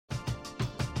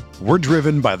We're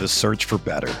driven by the search for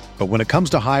better. But when it comes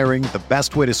to hiring, the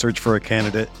best way to search for a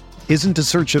candidate isn't to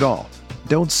search at all.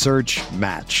 Don't search,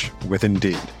 match with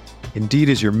Indeed. Indeed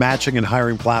is your matching and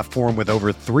hiring platform with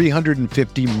over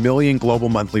 350 million global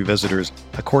monthly visitors,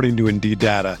 according to Indeed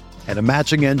data, and a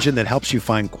matching engine that helps you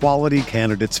find quality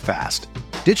candidates fast.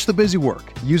 Ditch the busy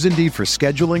work. Use Indeed for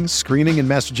scheduling, screening, and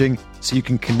messaging so you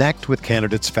can connect with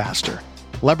candidates faster.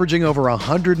 Leveraging over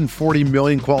 140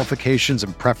 million qualifications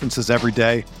and preferences every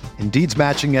day, Indeed's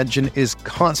matching engine is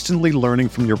constantly learning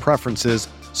from your preferences,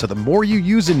 so the more you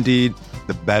use Indeed,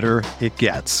 the better it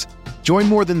gets. Join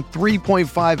more than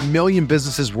 3.5 million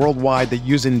businesses worldwide that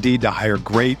use Indeed to hire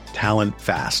great talent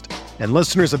fast. And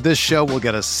listeners of this show will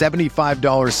get a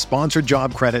 $75 sponsored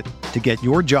job credit to get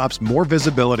your jobs more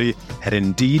visibility at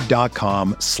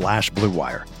Indeed.com/Blue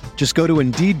Wire. Just go to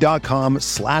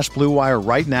Indeed.com/Blue Wire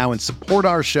right now and support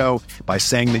our show by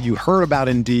saying that you heard about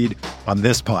Indeed on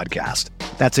this podcast.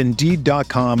 That's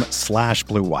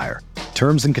Indeed.com/Blue Wire.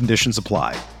 Terms and conditions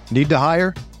apply. Need to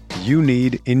hire? You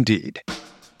need Indeed.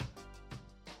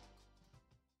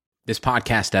 This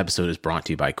podcast episode is brought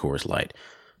to you by Coors Light.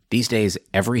 These days,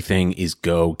 everything is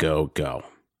go, go, go.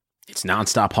 It's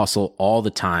nonstop hustle all the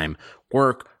time.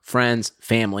 Work, friends,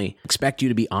 family expect you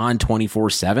to be on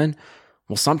 24/7.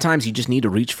 Well, sometimes you just need to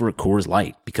reach for a Coors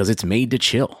Light because it's made to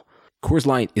chill. Coors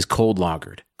Light is cold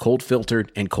lagered, cold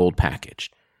filtered, and cold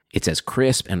packaged. It's as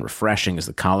crisp and refreshing as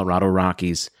the Colorado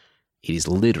Rockies. It is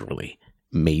literally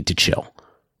made to chill.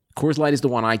 Coors Light is the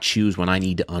one I choose when I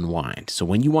need to unwind. So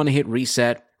when you want to hit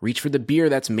reset, reach for the beer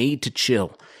that's made to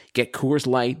chill. Get Coors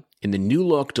Light in the new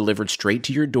look delivered straight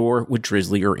to your door with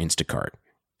Drizzly or Instacart.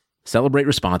 Celebrate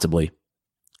responsibly.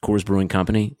 Coors Brewing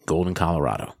Company, Golden,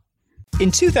 Colorado. In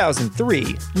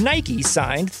 2003, Nike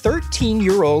signed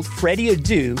 13-year-old Freddie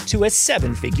Adu to a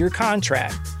 7-figure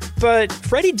contract. But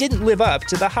Freddie didn't live up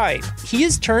to the hype. He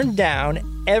has turned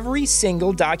down every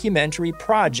single documentary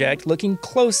project looking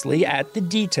closely at the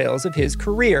details of his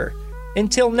career.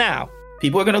 Until now.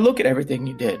 People are going to look at everything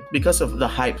you did because of the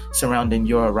hype surrounding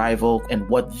your arrival and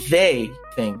what they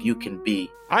think you can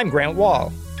be. I'm Grant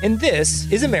Wall, and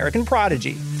this is American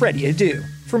Prodigy, Freddie Adu,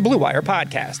 from Blue Wire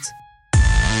Podcasts.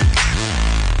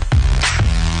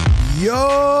 Yo,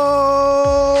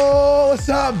 what's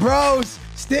up, bros?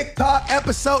 Stick Talk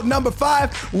episode number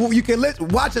 5. You can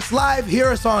watch us live, hear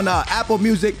us on Apple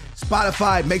Music,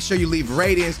 Spotify. Make sure you leave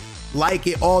ratings, like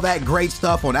it, all that great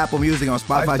stuff on Apple Music, on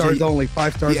Spotify. 5 stars only.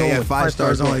 5 stars only. Yeah, 5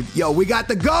 stars only. Yo, we got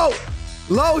the GOAT,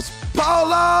 Los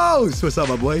Polos. What's up,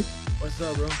 my boy? What's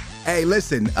up, bro? Hey,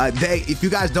 listen, if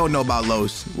you guys don't know about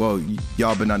Los, well,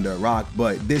 y'all been under a rock,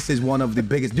 but this is one of the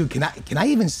biggest. Dude, can I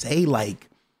even say, like,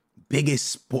 biggest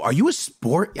sport? Are you a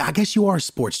sport? I guess you are a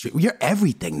sports street. You're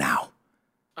everything now.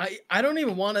 I don't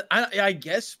even want to. I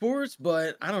guess sports,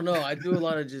 but I don't know. I do a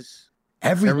lot of just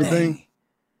everything.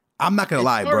 I'm not gonna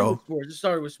lie, bro. It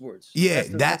started with sports. Yeah,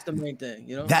 that's the main thing.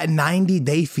 You know, that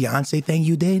 90-day fiance thing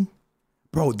you did,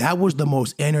 bro. That was the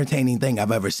most entertaining thing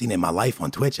I've ever seen in my life on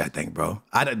Twitch. I think, bro.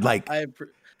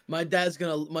 My dad's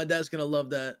gonna love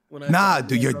that.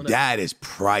 Dude, your dad is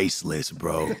priceless,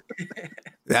 bro.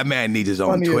 That man needs his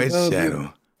own Twitch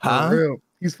channel. Huh? For real.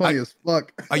 He's funny as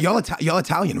fuck. Are y'all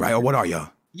Italian, right? Or what are y'all?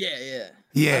 Yeah.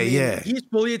 Yeah. He's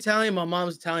fully Italian. My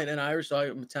mom's Italian and Irish, so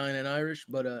I'm Italian and Irish.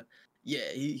 But yeah,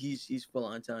 he's full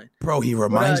on Italian. Bro, he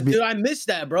reminds me. Dude, I miss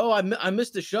that, bro. I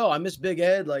miss the show. I miss Big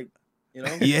Ed, like, you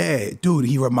know. Yeah, dude,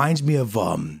 he reminds me of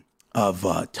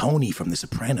Tony from The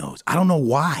Sopranos. I don't know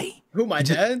why. Who, my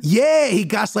dad? Yeah, he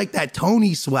got like that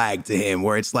Tony swag to him,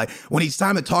 where it's like when it's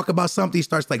time to talk about something, he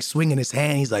starts like swinging his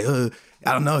hand. He's like, I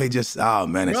don't know. He just, oh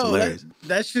man, it's hilarious.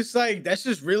 That's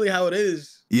just really how it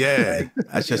is. Yeah,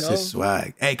 that's just his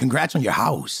swag. Hey, congrats on your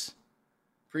house.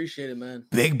 Appreciate it, man.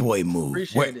 Big boy move.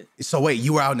 Appreciate it. So wait,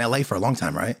 you were out in LA for a long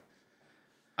time, right?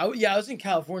 I was in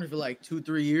California for like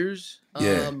 2-3 years.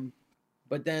 Yeah.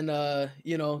 But then,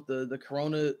 the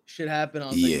Corona shit happened. I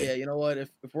was like, yeah, you know what? If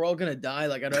we're all gonna die,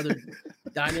 like I'd rather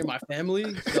die near my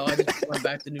family. So I just went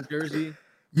back to New Jersey.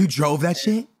 You drove that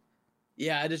shit?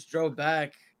 Yeah, I just drove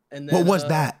back. And then, what was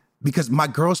that? Because my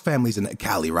girl's family's in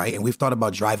Cali, right? And we've thought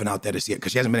about driving out there to see it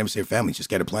because she hasn't been able to see her family. She's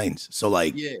scared of planes. So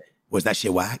like, was that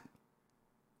shit whack?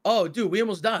 Oh, dude, we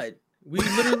almost died. We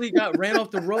literally ran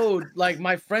off the road. Like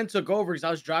my friend took over because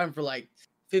I was driving for like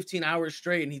 15 hours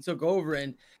straight, and he took over,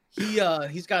 and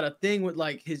he's got a thing with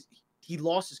like he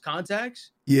lost his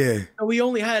contacts. Yeah. And we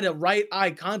only had a right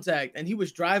eye contact, and he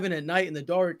was driving at night in the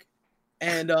dark,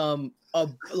 and a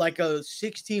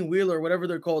 16-wheeler, whatever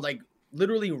they're called, like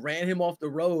literally ran him off the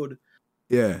road.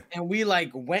 Yeah. And we like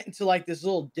went into like this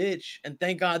little ditch, and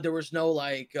thank God there was no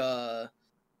like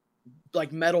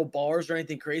like metal bars or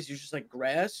anything crazy. It was just like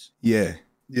grass. Yeah.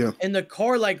 And the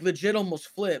car like legit almost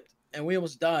flipped, and we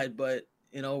almost died. But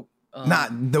you know, you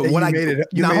made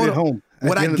it home.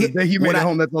 What I get, you made it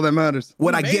home. That's all that matters.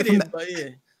 What I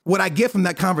get from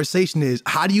that conversation is,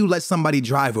 how do you let somebody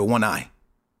drive with one eye?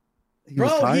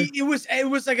 Bro, it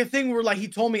was like a thing where like he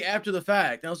told me after the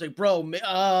fact. And I was like, bro,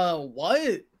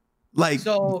 what? Like,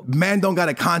 so man don't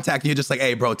gotta contact you. You're just like,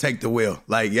 hey, bro, take the wheel.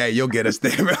 Like, yeah, you'll get us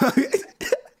there, bro.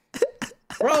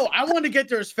 Bro, I wanted to get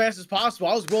there as fast as possible.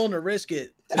 I was willing to risk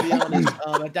it, to be honest.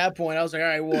 At that point, I was like, all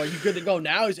right, well, are you good to go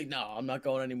now? He's like, no, I'm not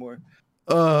going anymore.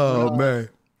 Oh, man.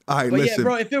 All right, but listen. Yeah,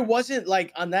 bro, if it wasn't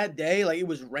like on that day, like it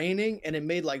was raining and it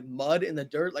made like mud in the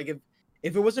dirt, like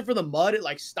if it wasn't for the mud, it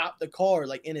like stopped the car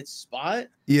like in its spot.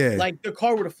 Yeah. Like the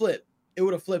car would have flipped. It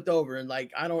would have flipped over, and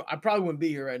like I probably wouldn't be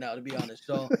here right now, to be honest.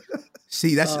 So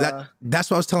see, that's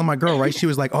what I was telling my girl, right? She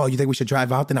was like, "Oh, you think we should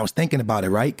drive out?" Then I was thinking about it,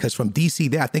 right? Because from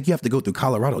DC there, I think you have to go through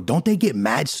Colorado. Don't they get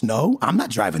mad snow? I'm not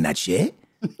driving that shit.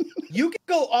 You can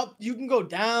go up, you can go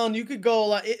down, you could go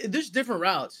like there's different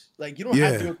routes. Like you don't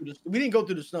have to go through we didn't go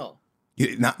through the snow.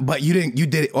 But you didn't. You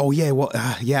did it. Oh yeah. Well,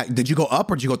 yeah. Did you go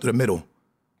up or did you go through the middle?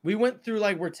 We went through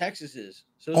like where Texas is.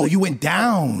 So you went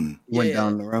down. Went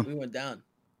down the road. We went down.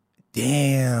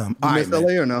 Damn. You missed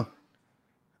LA or no?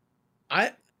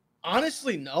 I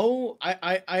honestly no.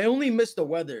 I only missed the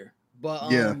weather, but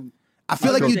I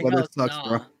feel like weather sucks,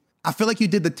 bro. I feel like you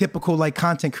did the typical like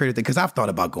content creator thing because I've thought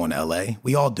about going to LA.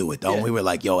 We all do it though. Yeah. We were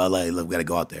like, yo, LA, look, we gotta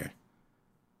go out there.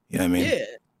 You know what I mean? Yeah.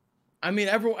 I mean,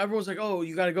 everyone's like, oh,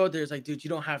 you gotta go out there. It's like, dude, you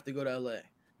don't have to go to LA.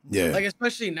 Yeah. Like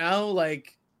especially now,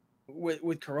 like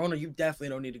with Corona, you definitely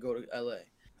don't need to go to LA.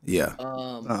 Yeah.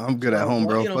 I'm good at home,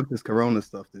 bro. Fuck this Corona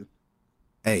stuff, dude.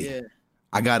 Hey,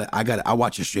 yeah. I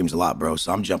watch your streams a lot, bro.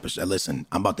 So I'm jumping. Listen,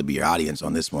 I'm about to be your audience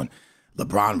on this one.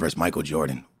 LeBron versus Michael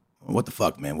Jordan. What the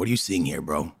fuck, man? What are you seeing here,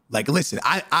 bro? Like, listen,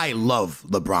 I love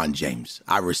LeBron James.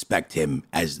 I respect him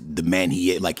as the man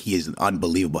he is. Like, he is an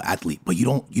unbelievable athlete. But you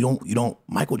don't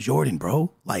Michael Jordan,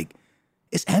 bro. Like,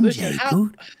 it's MJ, listen,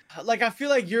 dude. Like, I feel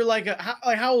like you're like,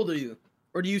 how old are you?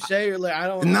 Or do you say, or like, I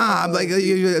don't know. Nah, I'm like,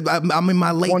 I'm in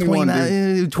my late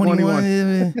 21.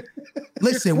 21.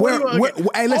 Listen, we're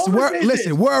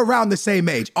around the same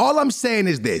age. All I'm saying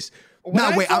is this.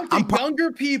 I'm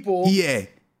younger people. Yeah.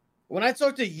 When I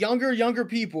talk to younger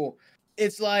people,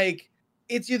 it's like,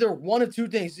 it's either one of two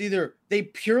things. It's either they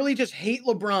purely just hate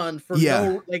LeBron for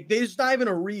no, like they just not even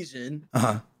a reason.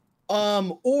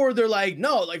 Or they're like,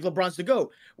 no, like LeBron's the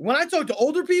GOAT. When I talk to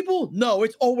older people, no,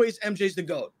 it's always MJ's the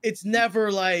GOAT. It's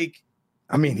never like,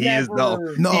 I mean, he is though.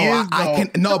 No, I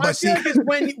can no, but see, like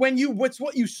it's when you what's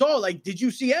what you saw. Like, did you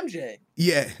see MJ?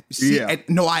 Yeah, see,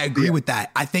 no, I agree with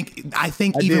that. I think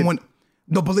even when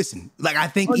no, but listen, like I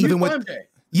think even when MJ.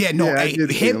 Yeah, no,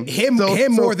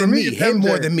 him more than me. Him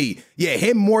more than me. Yeah,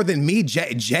 him more than me.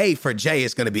 Jay for Jay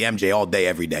is going to be MJ all day,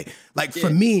 every day. Like for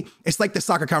me, it's like the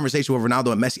soccer conversation with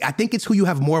Ronaldo and Messi. I think it's who you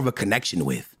have more of a connection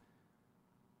with.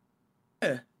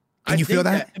 Yeah. Can you feel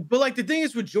that? But like the thing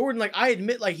is with Jordan, like I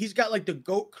admit, like he's got like the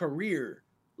GOAT career,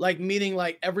 like meaning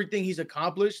like everything he's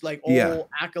accomplished, like all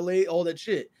accolade, all that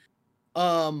shit.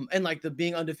 And like the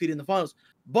being undefeated in the finals.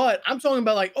 But I'm talking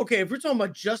about like, okay, if we're talking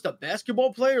about just a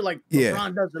basketball player, like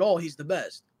LeBron does it all, he's the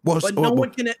best. But no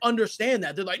one can understand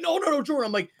that. They're like, no, Jordan.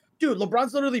 I'm like, dude,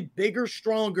 LeBron's literally bigger,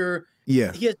 stronger.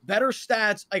 Yeah, he has better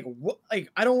stats. Like, what? Like,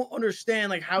 I don't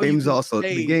understand like how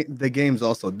the game's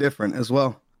also different as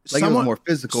well. Like it was more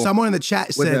physical. Someone in the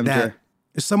chat said that.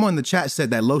 Someone in the chat said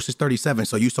that Los is 37,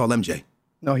 so you saw MJ.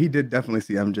 No, he did definitely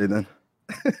see MJ then.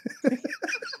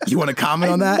 You want to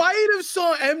comment on that? I might have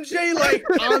saw MJ like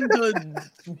on the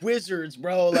Wizards,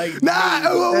 bro. Like, nah,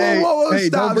 hey,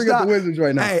 don't bring up the Wizards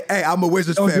right now. Hey, I'm a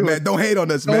Wizards fan, man. Don't hate on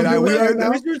us, man.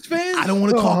 Wizards fans? I don't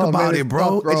want to talk about it,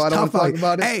 bro. Tough, bro. It's I don't tough. talk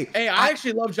about it. Hey, I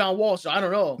actually love John Wall, so I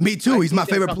don't know. Me too. He's my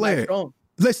favorite player.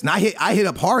 Listen, I hit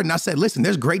up hard and I said, listen,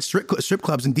 there's great strip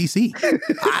clubs in DC.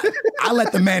 I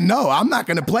let the man know I'm not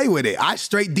going to play with it. I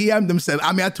straight DM'd him,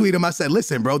 I tweeted him, I said,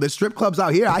 listen, bro, there's strip clubs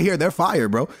out here. I hear they're fire,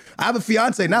 bro. I have a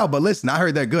fiance now, but listen, I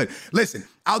heard they're good. Listen,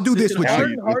 I'll do this with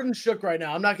you. Harden shook right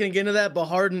now. I'm not going to get into that, but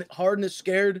Harden is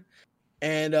scared.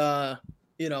 And,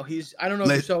 you know, I don't know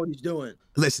if you saw what he's doing.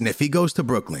 Listen, if he goes to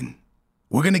Brooklyn,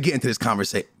 we're going to get into this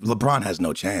conversation. LeBron has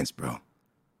no chance, bro.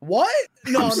 What?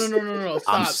 No. Stop.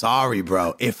 I'm sorry,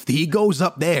 bro. If he goes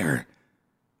up there,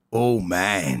 oh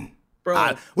man. Bro.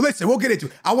 Well, listen, we'll get into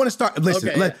it. I want to start.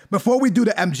 Listen, before we do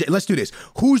the MJ, let's do this.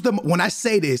 When I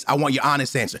say this, I want your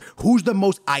honest answer. Who's the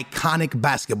most iconic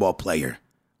basketball player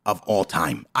of all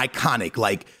time? Iconic,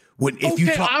 like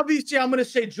obviously I'm gonna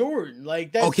say Jordan.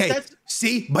 Like that's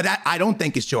see, but I don't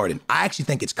think it's Jordan. I actually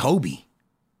think it's Kobe.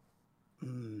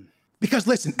 Because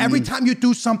listen, every time you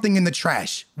threw something in the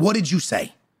trash, what did you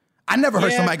say? I never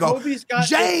heard somebody go,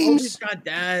 James. Kobe's got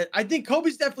that. I think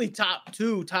Kobe's definitely top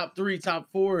 2, top 3, top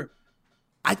 4.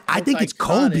 I think it's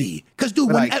Kobe. Because,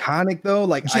 dude, when iconic though,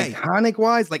 like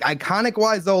iconic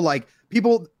wise though, like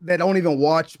people that don't even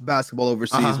watch basketball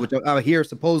overseas, which out here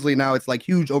supposedly now it's like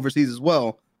huge overseas as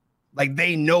well. Like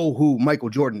they know who Michael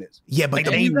Jordan is. Yeah, but like,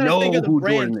 they know who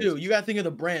Jordan is. You got to think of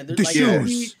the brand. The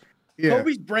shoes.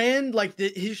 Kobe's brand, like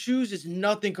his shoes, is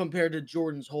nothing compared to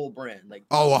Jordan's whole brand. Like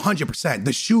 100%.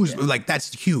 The shoes, like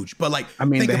that's huge. But like, I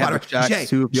mean, think they about have it. Jay,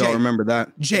 too, if y'all remember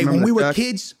that. Jay, when we were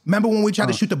kids, remember when we tried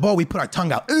to shoot the ball, we put our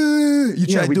tongue out. You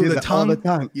try to do the tongue all the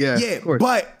time. Yeah,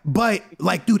 but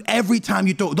like, dude, every time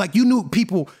you throw, like, you knew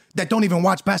people that don't even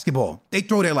watch basketball, they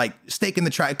throw their like steak in the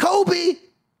trash. Kobe.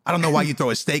 I don't know why you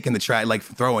throw a steak in the trash, like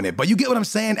throwing it, but you get what I'm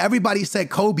saying? Everybody said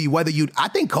Kobe, I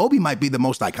think Kobe might be the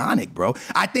most iconic, bro.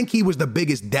 I think he was the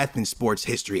biggest death in sports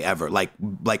history ever, like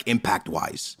impact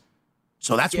wise.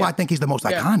 So that's why I think he's the most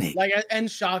iconic. Like, and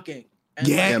shocking.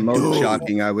 And most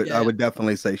shocking. I would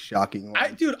definitely say shocking.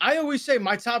 I always say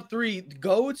my top 3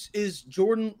 GOATs is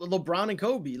Jordan, LeBron, and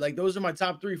Kobe. Like those are my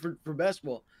top 3 for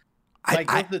basketball. Like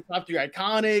those are the top 3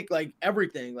 iconic, like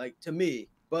everything, like to me.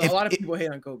 But a lot of people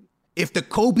hate on Kobe. If the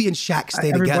Kobe and Shaq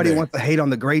stay together. Everybody wants to hate on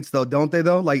the greats though, don't they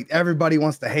though? Like everybody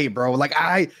wants to hate, bro. Like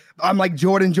I'm like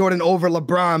Jordan over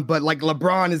LeBron, but like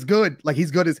LeBron is good. Like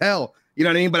he's good as hell. You know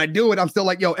what I mean? But I do it. I'm still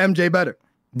like, yo, MJ better.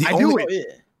 The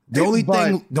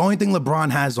only thing LeBron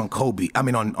has on Kobe,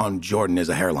 on Jordan is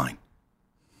a hairline.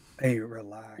 Hey,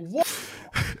 relax. What?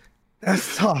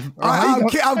 That's tough. I'm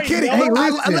kidding. Hey,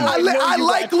 I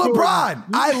like LeBron.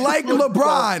 I like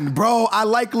LeBron, bro. I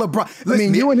like LeBron.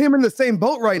 Listen, you and him in the same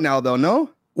boat right now, though, no?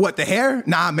 What, the hair?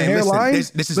 Nah, man,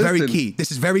 listen, this is very key.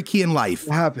 This is very key in life.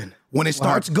 What happened? When it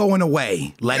starts going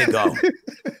away, let it go.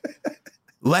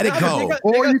 Let it go.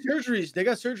 They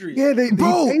got surgeries. Yeah, he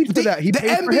paid for that. He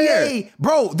paid for hair.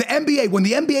 Bro, the NBA, when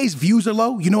the NBA's views are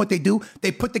low, you know what they do?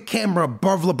 They put the camera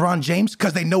above LeBron James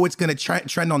because they know it's going to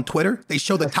trend on Twitter. They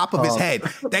show the top of his head.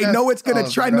 They know it's going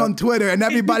to trend on Twitter, and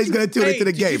everybody's going to tune into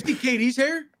the game. Did you see KD's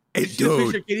hair?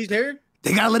 Dude, KD's hair?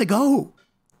 They got to let it go.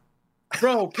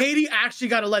 Bro, KD actually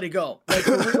got to let it go.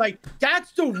 Like,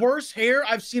 that's the worst hair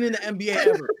I've seen in the NBA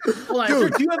ever. Hold on,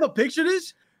 dude, do you have a picture of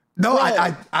this? No,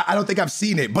 I don't think I've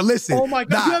seen it. But listen. Oh my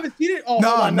God, you haven't seen it? Oh,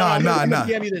 nah. Nah.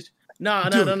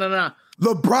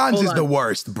 LeBron's is the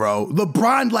worst, bro.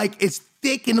 LeBron, like, it's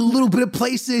thick in a little bit of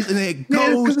places and it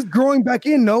goes. Because it's growing back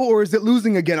in, no? Or is it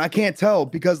losing again? I can't tell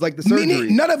because, like, the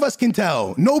surgery. None of us can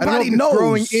tell. Nobody knows. It's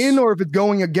growing in or if it's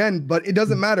going again, but it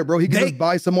doesn't matter, bro. He can just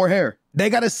buy some more hair. They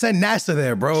got to send NASA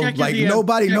there, bro. Like,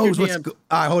 nobody knows what's... All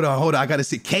right, hold on. I got to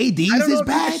see. KD's is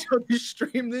bad? You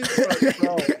stream this,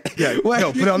 bro. Yeah,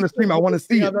 put it on the stream. I want to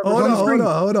see it.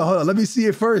 Hold on. Let me see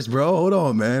it first, bro. Hold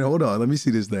on, man. Hold on. Let me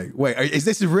see this thing. Wait, is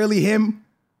this really him?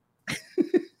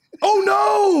 Oh,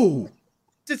 no!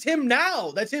 It's him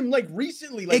now. That's him, like,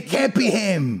 recently. Like, it can't be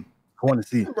him. I want to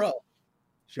see. Bro.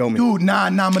 Show me. Dude, nah,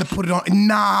 I'm going to put it on.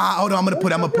 Nah, hold on. I'm going to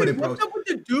put it, bro. What's up with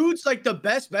the dudes, like, the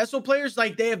best basketball players?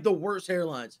 Like, they have the worst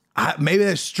hairlines. Maybe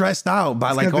they're stressed out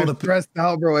by, like, all the... stressed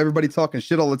out, bro. Everybody talking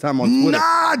shit all the time on Twitter.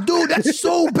 Nah, dude, that's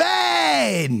so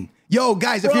bad. Yo,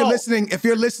 guys, if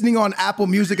you're listening on Apple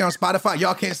Music and on Spotify,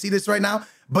 y'all can't see this right now,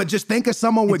 but just think of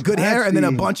someone with good hair and then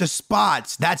a bunch of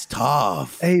spots. That's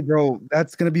tough. Hey, bro,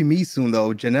 that's going to be me soon,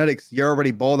 though. Genetics, you're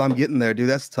already bald. I'm getting there, dude.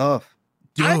 That's tough.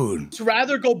 Dude. I'd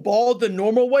rather go bald the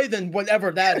normal way than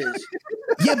whatever that is.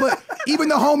 Yeah, but even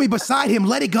the homie beside him,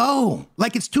 let it go.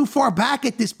 Like, it's too far back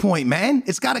at this point, man.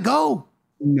 It's got to go.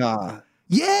 Nah.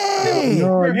 Yeah.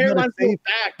 No, your hairline's go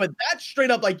back, but that's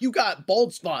straight up like you got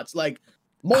bald spots, like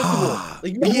multiple.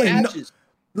 Like, you got patches.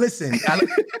 Listen,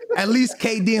 at least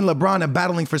KD and LeBron are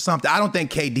battling for something. I don't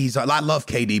think KD's... I love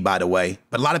KD, by the way,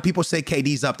 but a lot of people say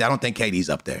KD's up there. I don't think KD's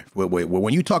up there.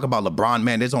 When you talk about LeBron,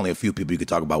 man, there's only a few people you could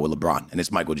talk about with LeBron, and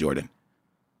it's Michael Jordan.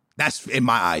 That's in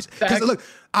my eyes. Because look,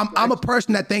 I'm a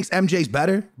person that thinks MJ's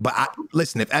better, but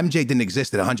listen, if MJ didn't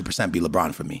exist, it'd 100% be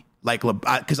LeBron for me. Like,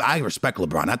 because I respect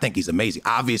LeBron. I think he's amazing.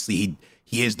 Obviously,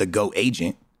 he is the GOAT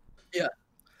agent. Yeah.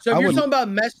 So if you're talking about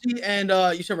Messi and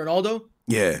you said Ronaldo?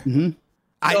 Yeah. Mm-hmm.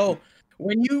 So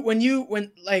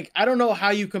when like, I don't know how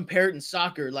you compare it in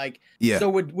soccer. Like, so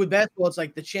with basketball, it's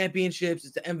like the championships,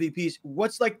 it's the MVPs.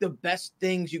 What's like the best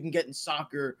things you can get in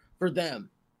soccer for them?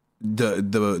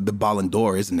 The Ballon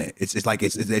d'Or, isn't it? It's like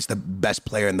it's the best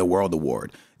player in the world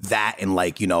award. That and,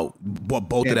 like, you know, what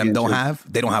both of them don't have.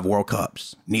 They don't have World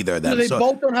Cups. Neither of them. So they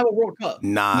both don't have a World Cup.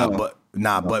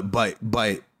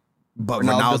 But But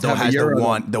Ronaldo Ronaldo has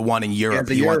Euro, the one in Europe.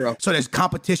 the Euro. So there's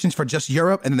competitions for just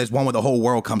Europe, and then there's one where the whole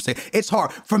world comes to. It's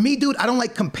hard. For me, dude, I don't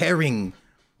like comparing.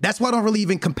 That's why I don't really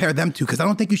even compare them to, because I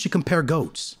don't think you should compare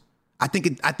GOATs. I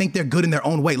think they're good in their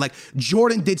own way. Like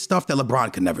Jordan did stuff that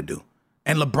LeBron could never do.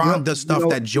 And LeBron does stuff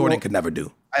that Jordan could never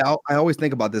do. I always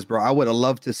think about this, bro. I would have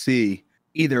loved to see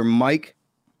either Mike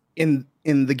in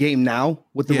the game now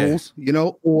with the rules,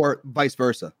 or vice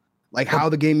versa. Like how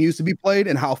the game used to be played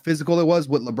and how physical it was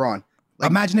with LeBron. Like,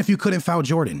 imagine if you couldn't foul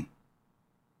Jordan.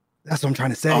 That's what I'm trying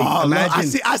to say. Oh,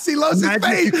 imagine, I see Los' face.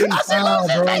 I see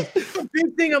Los' face. The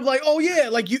big thing of like, oh yeah,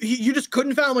 like you just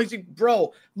couldn't foul him. Like,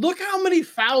 bro, look how many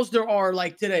fouls there are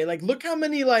like today. Like, look how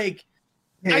many like.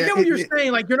 Yeah, I get what you're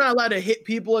saying. Like, you're not allowed to hit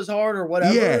people as hard or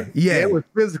whatever. Yeah. It was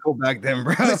physical back then,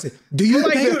 bro. Listen, do you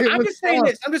like, think? Dude, I'm just saying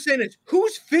this.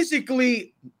 Who's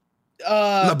physically?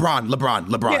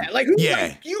 LeBron. Yeah, like who's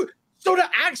like you. So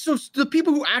the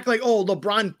people who act like, oh,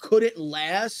 LeBron couldn't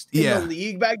last in the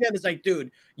league back then, it's like,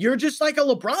 dude, you're just like a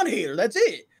LeBron hater. That's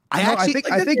it. I think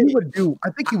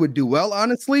he would do well,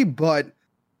 honestly, but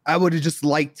I would have just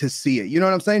liked to see it. You know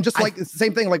what I'm saying? Just like it's the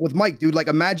same thing like with Mike, dude. Like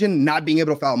imagine not being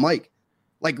able to foul Mike.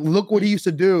 Like look what he used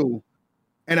to do,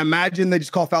 and imagine they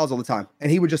just call fouls all the time,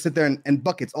 and he would just sit there and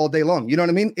buckets all day long. You know what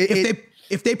I mean?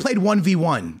 If they played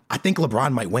 1v1, I think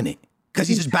LeBron might win it. Because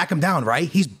he just back him down, right?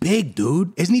 He's big,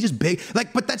 dude. Isn't he just big?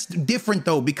 Like, but that's different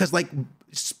though, because like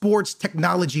sports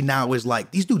technology now is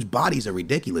like, these dudes' bodies are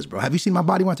ridiculous, bro. Have you seen my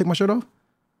body when I take my shirt off?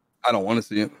 I don't want to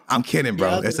see it. I'm kidding,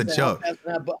 bro. It's a joke.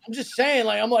 But I'm just saying,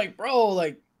 like, I'm like, bro,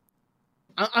 like,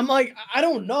 I'm like, I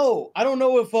don't know. I don't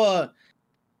know if,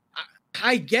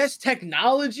 I guess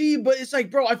technology, but it's like,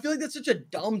 bro, I feel like that's such a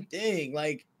dumb thing.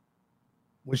 Like,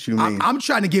 what you mean? I'm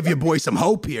trying to give your boy some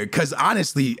hope here, because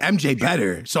honestly, MJ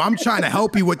better. So I'm trying to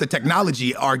help you with the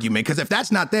technology argument, because if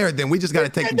that's not there, then we just got to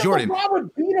take Jordan. LeBron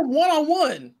would beat him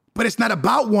one-on-one. But it's not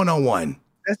about one-on-one.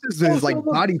 That's just his like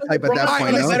body type at that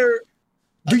point.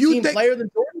 Do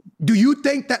you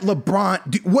think that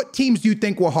LeBron? What teams do you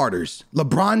think were harders? What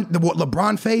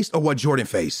LeBron faced or what Jordan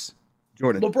faced?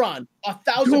 Jordan. LeBron,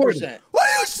 1,000%. What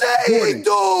are you saying,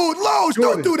 dude? Lowe's,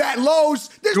 don't do that, Lowe's.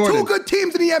 There's two good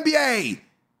teams in the NBA.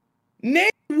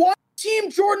 Name one team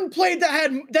Jordan played that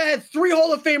had 3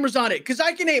 Hall of Famers on it. Because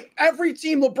I can name every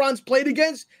team LeBron's played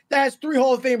against that has 3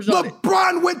 Hall of Famers on it.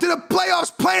 LeBron went to the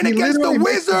playoffs playing against the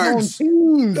Wizards.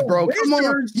 Teams, bro. Come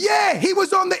on. Yeah, he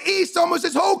was on the East almost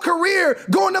his whole career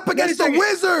going up against the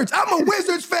Wizards. I'm a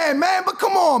Wizards fan, man, but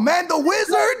come on, man. The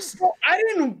Wizards?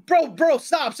 Bro,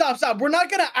 stop. We're not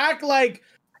going to act like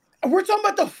we're talking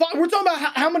about the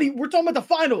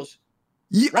finals.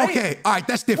 Yeah, right? Okay, all right,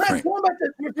 that's different.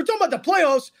 We're talking about the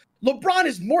playoffs. LeBron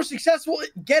is more successful at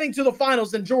getting to the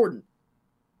finals than Jordan.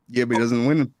 Yeah, but he doesn't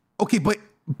win them. Okay, but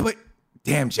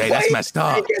damn, Jay, that's messed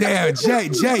up. Damn,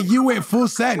 Jay, you went full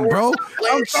send, bro.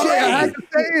 I'm sorry, I had to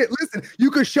say it. Listen,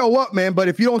 you could show up, man, but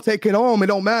if you don't take it home, it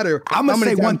don't matter. I'm gonna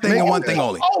say one thing and one thing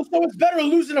only. Oh, so it's better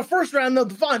losing the first round than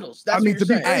the finals. That's what you're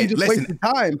saying. Hey, listen,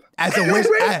 time. As a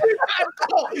Wizards, that's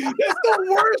the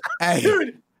worst. Hey,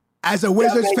 dude. As a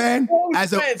Wizards fan,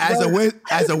 as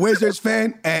a Wizards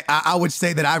fan, I would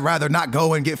say that I'd rather not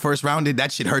go and get first rounded.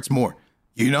 That shit hurts more.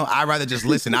 You know, I'd rather just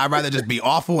listen. I'd rather just be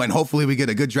awful and hopefully we get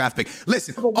a good draft pick.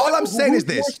 Listen, all I'm saying is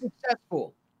this.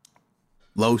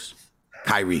 Los,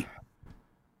 Kyrie.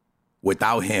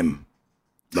 Without him,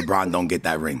 LeBron don't get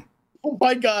that ring. Oh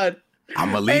my God.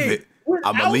 I'm going to leave it.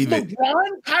 I'm going to leave it.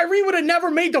 LeBron, Kyrie would have never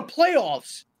made the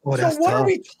playoffs. Oh, so what are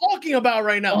we talking about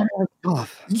right now?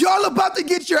 Y'all about to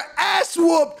get your ass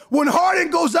whooped when Harden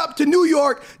goes up to New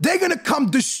York. They're going to come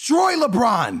destroy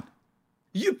LeBron.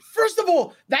 First of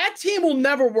all, that team will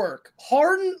never work.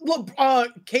 Harden,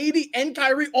 Katie, and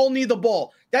Kyrie all need the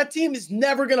ball. That team is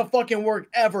never going to fucking work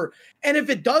ever. And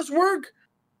if it does work,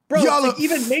 bro, to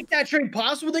even make that trade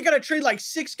possible, they got to trade like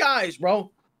 6 guys, bro.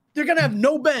 They're going to have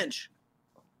no bench.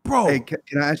 Bro. Hey,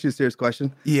 can I ask you a serious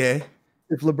question? Yeah.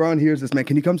 If LeBron hears this, man,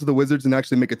 can you come to the Wizards and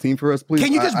actually make a team for us, please?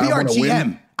 Can you just be our GM?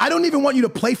 Win. I don't even want you to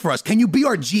play for us. Can you be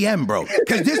our GM, bro?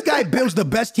 Because this guy builds the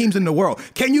best teams in the world.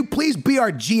 Can you please be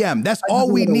our GM? That's all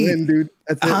we need. Win, dude.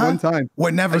 That's it, one time.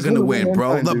 We're never going to win,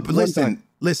 bro. Look, listen.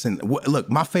 Look,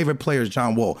 my favorite player is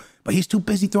John Wall, but he's too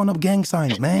busy throwing up gang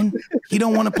signs, man. He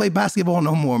don't want to play basketball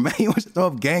no more, man. He wants to throw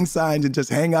up gang signs and just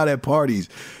hang out at parties.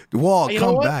 Wall,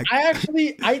 come back.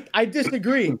 I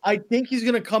disagree. I think he's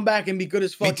going to come back and be good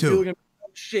as fuck. Me too.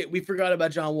 Shit, we forgot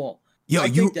about John Wall. Yo,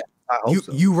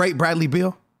 you rate Bradley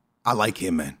Beal? I like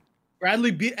him, man.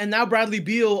 Bradley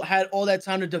Beal had all that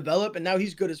time to develop, and now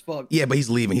he's good as fuck. Yeah, but he's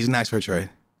leaving. He's next for a trade.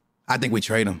 I think we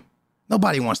trade him.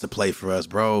 Nobody wants to play for us,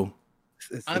 bro.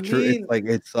 It's the truth. It's like,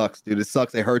 it sucks, dude. It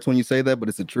sucks. It hurts when you say that, but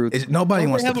it's the truth. Nobody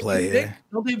wants to play. Yeah.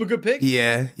 Don't they have a good pick?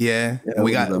 Yeah.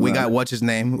 We got what's his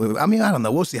name? I mean, I don't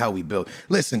know. We'll see how we build.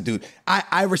 Listen, dude,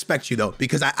 I respect you though,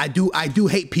 because I do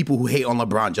hate people who hate on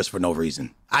LeBron just for no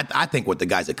reason. I think what the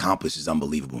guy's accomplished is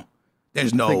unbelievable.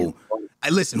 There's no.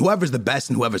 Listen, whoever's the best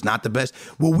and whoever's not the best,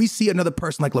 will we see another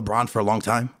person like LeBron for a long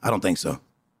time? I don't think so.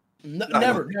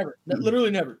 Never.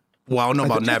 Literally never. Well, I don't know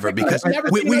about never, because never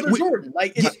see Jordan.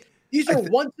 Like these are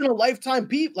once in a lifetime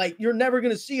people. Like you're never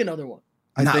gonna see another one.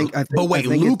 I think but wait,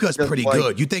 Luka's pretty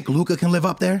good. You think Luka can live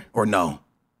up there or no?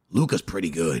 Luka's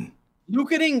pretty good.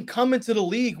 Luka didn't come into the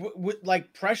league with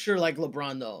like pressure like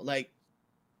LeBron though. Like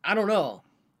I don't know.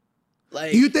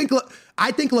 Like, do you think?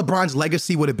 I think LeBron's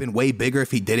legacy would have been way bigger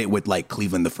if he did it with like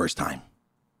Cleveland the first time.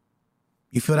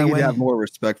 You feel that way? He'd have more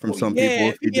respect from some people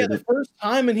if he did the first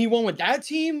time and he won with that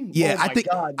team. Yeah,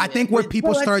 I think where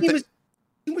people started.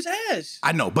 He was ass.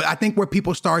 I know, but I think where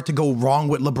people started to go wrong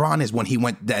with LeBron is when he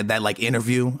went that like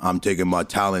interview. I'm taking my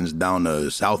talents down to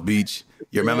South Beach.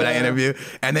 You remember that interview?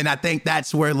 And then I think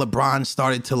that's where LeBron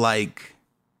started to like.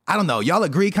 I don't know. Y'all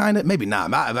agree, kind of? Maybe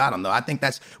not. I don't know. I think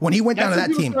that's when he went down to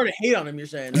that team. Started to hate on him. You're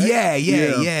saying? Right?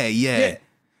 Yeah.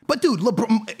 But dude,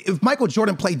 LeBron, if Michael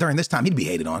Jordan played during this time, he'd be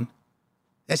hated on.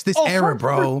 That's this era,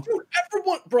 bro. Dude,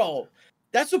 everyone, bro.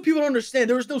 That's what people don't understand.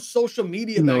 There was no social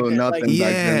media back then. Nothing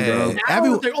back then, bro.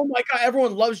 Everyone's like, oh my God,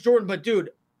 everyone loves Jordan. But dude,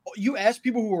 you ask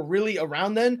people who were really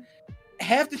around then,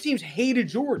 half the teams hated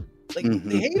Jordan. Like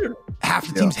they hated him.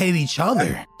 Half the teams hated each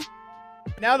other.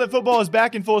 Now that football is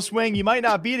back in full swing, you might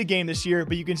not be at a game this year,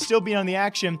 but you can still be on the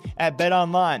action at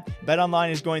BetOnline.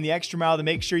 BetOnline is going the extra mile to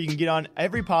make sure you can get on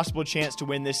every possible chance to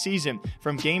win this season.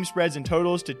 From game spreads and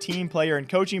totals to team, player, and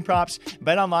coaching props,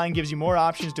 BetOnline gives you more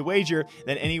options to wager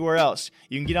than anywhere else.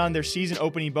 You can get on their season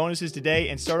opening bonuses today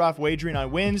and start off wagering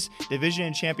on wins, division,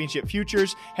 and championship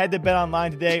futures. Head to BetOnline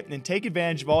today and take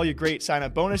advantage of all your great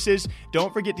sign-up bonuses.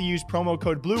 Don't forget to use promo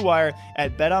code BlueWire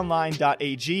at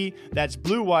betonline.ag. That's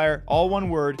BlueWire, all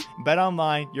one word.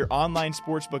 BetOnline, your online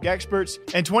sportsbook experts.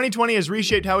 And 2020 has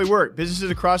reshaped how we work. Businesses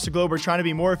across the globe are trying to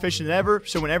be more efficient than ever,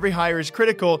 so when every hire is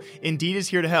critical, Indeed is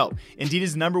here to help. Indeed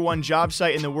is the #1 job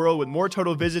site in the world with more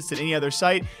total visits than any other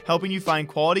site, helping you find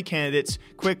quality candidates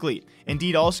quickly.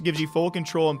 Indeed also gives you full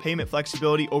control and payment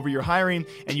flexibility over your hiring,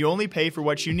 and you only pay for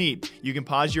what you need. You can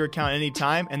pause your account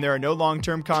anytime, and there are no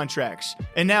long-term contracts.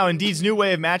 And now, Indeed's new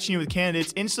way of matching you with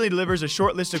candidates instantly delivers a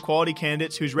short list of quality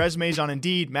candidates whose resumes on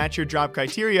Indeed match your job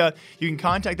criteria. You can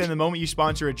contact them the moment you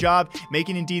sponsor a job,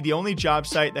 making Indeed the only job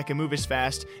site that can move as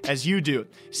fast as you do.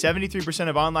 73%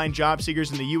 of online job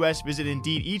seekers in the U.S. visit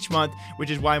Indeed each month,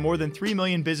 which is why more than 3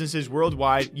 million businesses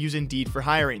worldwide use Indeed for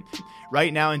hiring.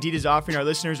 Right now, Indeed is offering our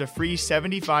listeners a free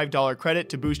 $75 credit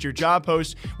to boost your job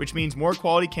post, which means more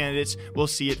quality candidates will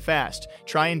see it fast.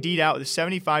 Try Indeed out with a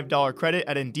 $75 credit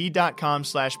at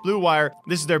Indeed.com/BlueWire.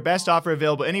 This is their best offer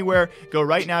available anywhere. Go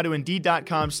right now to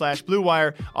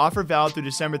Indeed.com/BlueWire. Offer valid through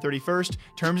December 31st.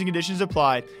 Terms and conditions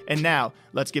apply. And now,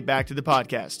 let's get back to the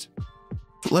podcast.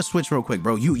 Let's switch real quick,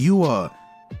 bro.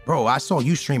 Bro, I saw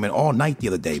you streaming all night the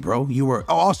other day, bro. You were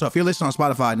also, if you're listening on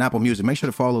Spotify and Apple Music, make sure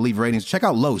to follow, leave ratings. Check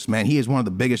out Los, man. He is one of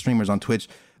the biggest streamers on Twitch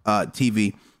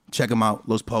TV. Check him out,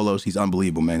 Los Polos. He's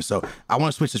unbelievable, man. So I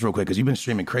want to switch this real quick because you've been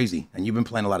streaming crazy and you've been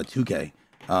playing a lot of 2K,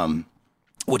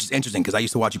 which is interesting because I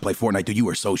used to watch you play Fortnite. Dude, you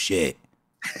were so shit.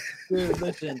 Dude,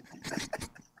 listen.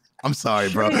 I'm sorry,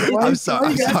 bro. I'm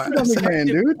sorry,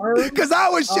 dude. Because I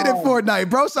was shit at Fortnite,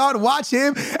 bro. So I would watch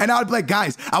him, and I would be like,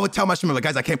 guys, I would tell my streamer, like,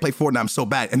 guys, I can't play Fortnite. I'm so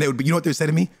bad. And they would be, you know what they would say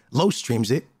to me? Low streams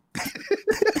it.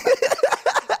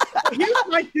 Here's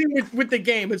my thing with the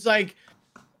game. It's like,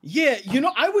 yeah, you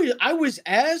know, I was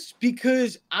asked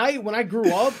because when I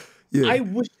grew up, I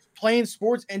was playing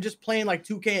sports and just playing like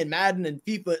 2K and Madden and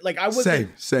FIFA. Like I wasn't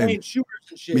playing shooters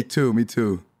and shit. Me too.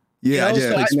 Yeah, you know? I just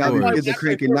kids are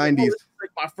cranking 90s. Like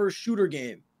my first shooter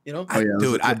game, you know? Oh yeah,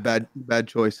 dude, bad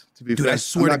choice. To be fair, I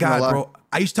swear to God, bro.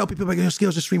 I used to tell people like, your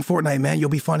skills to stream Fortnite, man.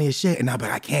 You'll be funny as shit. And I'm like,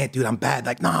 I can't, dude. I'm bad.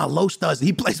 Like, nah, Los does.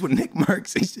 He plays with Nick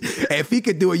Merckx. If he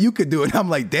could do it, you could do it. I'm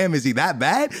like, damn, is he that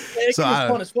bad? Yeah, so was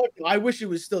fun as fuck. I wish it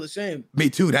was still the same.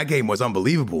 Me too. That game was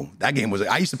unbelievable. That game was.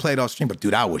 I used to play it off stream, but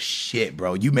dude, I was shit,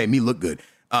 bro. You made me look good.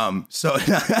 So.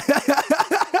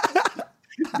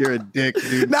 You're a dick,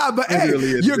 dude. Nah, but hey,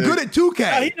 you're good at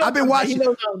 2K. I've been watching. He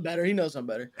knows something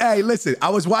better. Hey, listen, I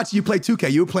was watching you play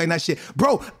 2K. You were playing that shit.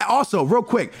 Bro, also, real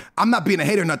quick, I'm not being a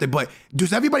hater or nothing, but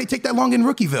does everybody take that long in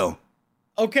Rookieville?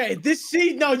 Okay,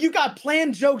 no, you got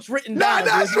planned jokes written down.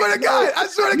 Nah, I swear to God.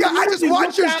 I just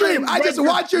watch your stream. I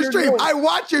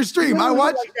watch your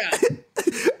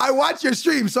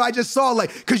stream. So I just saw,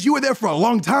 like, because you were there for a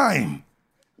long time.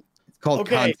 It's called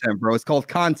content, bro. It's called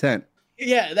content.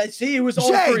 Yeah, it was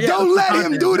all Jay, for, don't let him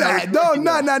content. do that. No.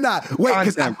 Wait,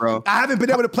 because bro. I haven't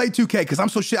been able to play 2K because I'm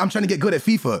so shit. I'm trying to get good at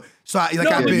FIFA. So I've been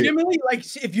legitimately, like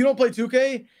if you don't play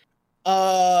 2K,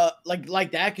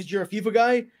 like that, because you're a FIFA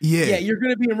guy, yeah, you're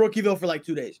gonna be in Rookieville for like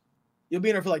 2 days. You'll be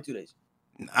in there for like 2 days.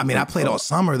 I mean, I played all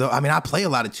summer though. I mean, I play a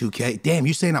lot of 2K. Damn,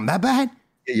 you saying I'm that bad?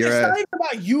 It's not even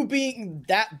about you being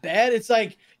that bad. It's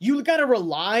like you gotta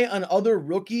rely on other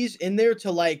rookies in there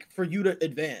to like for you to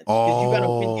advance. You gotta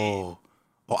win games.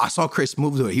 Oh, I saw Chris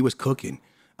move to it. He was cooking.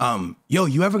 Yo,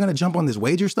 you ever gonna jump on this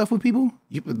wager stuff with people?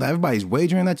 Everybody's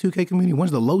wagering that 2K community.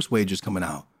 When's the Los wagers coming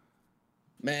out?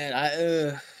 Man,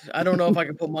 I don't know if I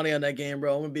can put money on that game,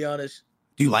 bro. I'm gonna be honest.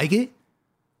 Do you like it?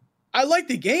 I like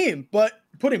the game, but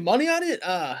putting money on it,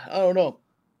 I don't know. All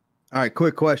right,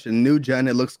 quick question. New gen,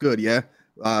 it looks good, yeah?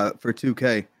 For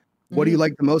 2K. What do you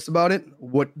like the most about it?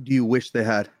 What do you wish they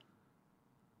had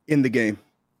in the game?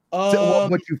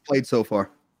 What you've played so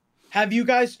far? Have you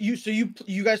guys you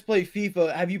guys play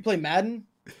FIFA? Have you played Madden?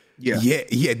 Yeah.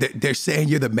 They're saying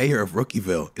you're the mayor of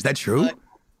Rookieville. Is that true?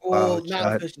 Well,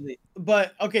 not officially.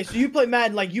 But okay, so you play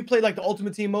Madden, like you play like the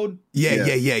Ultimate Team mode? Yeah.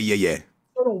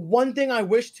 So the one thing I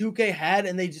wish 2K had,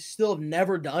 and they just still have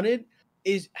never done it,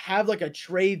 is have like a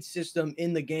trade system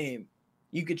in the game.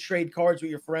 You could trade cards with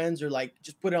your friends or like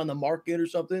just put it on the market or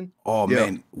something. Oh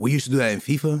man, we used to do that in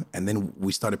FIFA, and then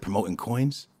we started promoting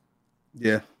coins.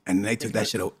 Yeah. And they took that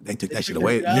shit. They took that shit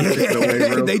away. They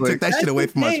They took that shit away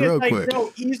from us real quick.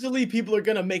 Bro, easily people are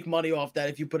gonna make money off that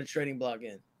if you put a trading block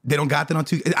in. They don't got that on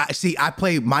 2K. I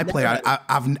play my player.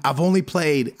 I've only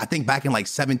played, I think back in like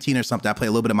 17 or something. I play a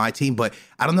little bit of my team, but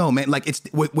I don't know, man. Like it's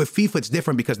with FIFA, it's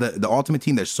different because the Ultimate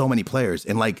Team, there's so many players,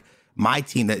 and like my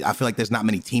team, that I feel like there's not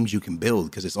many teams you can build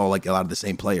because it's all like a lot of the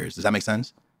same players. Does that make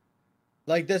sense?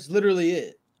 Like that's literally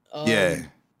it. Yeah.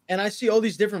 And I see all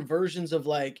these different versions of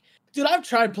like, dude, I've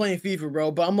tried playing FIFA,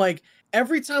 bro, but I'm like,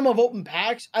 every time I've opened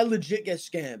packs, I legit get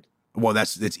scammed. Well,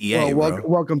 it's EA, well, bro.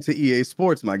 Welcome to EA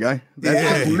Sports, my guy.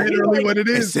 That's literally what it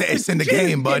is. It's in the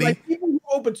game, buddy. Like people who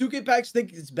open 2K packs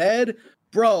think it's bad,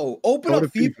 bro. Open up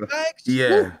FIFA packs.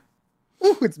 Yeah.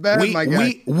 Ooh, it's bad, my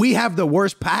guy. We have the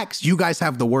worst packs. You guys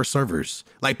have the worst servers.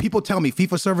 Like people tell me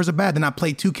FIFA servers are bad. Then I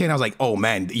play 2K and I was like, oh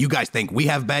man, you guys think we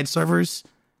have bad servers?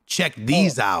 Check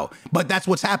these out. But that's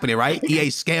what's happening, right? EA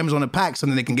scams on the packs so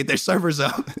then they can get their servers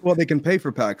up. Well, they can pay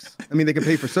for packs. I mean, they can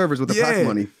pay for servers with the pack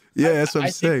money. Yeah, that's what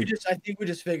I'm saying. I think we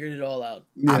just figured it all out.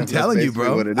 Yeah, I'm telling you,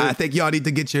 bro. I is. think y'all need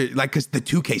to get your, like, because the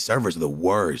 2K servers are the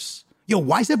worst. Yo,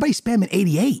 why is everybody spamming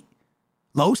 88?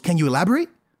 Los, can you elaborate?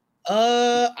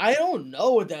 I don't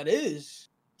know what that is.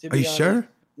 Are you sure?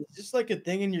 It's just like a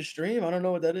thing in your stream. I don't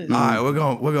know what that is. All right, we're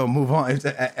gonna move on.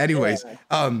 Anyways,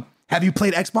 have you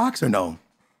played Xbox or no?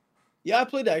 Yeah, I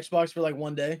played the Xbox for like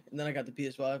one day, and then I got the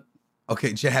PS5.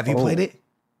 Okay, Jay, have you played it?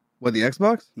 What, the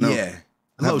Xbox? No. Yeah.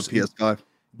 I have a PS5.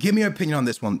 Give me your opinion on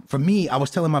this one. For me, I was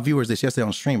telling my viewers this yesterday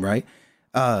on stream, right?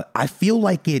 I feel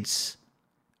like the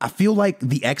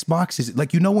Xbox is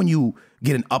like, you know, when you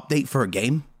get an update for a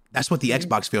game, that's what the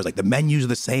Xbox feels like. The menus are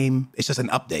the same. It's just an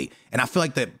update. And I feel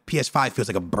like the PS5 feels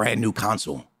like a brand new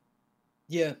console.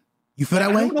 Yeah. You feel that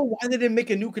way? I don't know why they didn't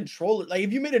make a new controller. Like,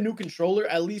 if you made a new controller,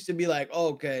 at least it'd be like, oh,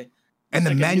 okay. And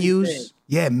the menus,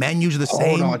 menus are the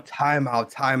same. Hold on, time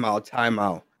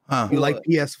out. Huh. You like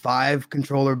PS5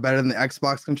 controller better than the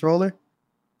Xbox controller?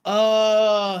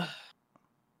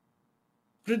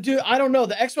 Dude, I don't know.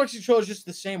 The Xbox controller is just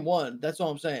the same one. That's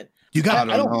all I'm saying. You got?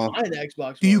 I don't mind the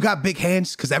Xbox. Do you got big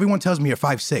hands? Because everyone tells me you're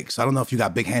 5'6". So I don't know if you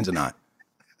got big hands or not.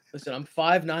 Listen, I'm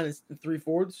 5'9" and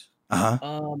 3/4.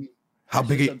 How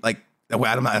big? Are, like,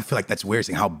 I don't know. I feel like that's weird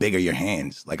saying how big are your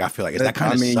hands. Like I feel like is that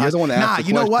kind of. You're the one that asked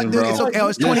you know what, dude? bro. It's okay.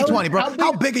 It's 2020, bro.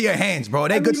 How big are your hands, bro? Are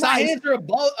they good size? My hands are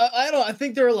above. I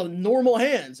think they're normal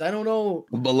hands. I don't know.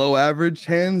 Below average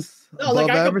hands. No, like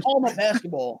I can palm a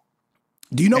basketball.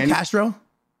 Do you know Castro?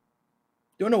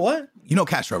 Do you know what? You know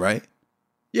Castro, right?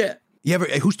 Yeah. You ever?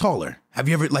 Who's taller? Have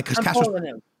you ever like? Because Castro. Taller than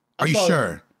him. Are you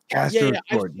sure? Yeah. I've seen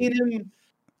him.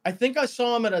 I think I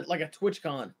saw him at a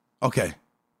TwitchCon. Okay,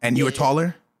 and you were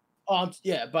taller.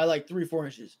 Yeah, by like 3-4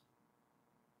 inches.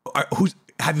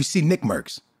 Have you seen Nick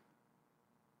Merckx?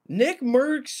 Nick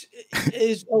Merckx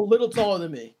is a little taller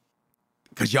than me.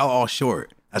 Because y'all all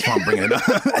short. That's why I'm bringing it up.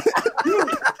 Dude,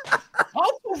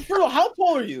 how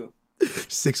tall are you?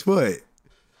 6 foot.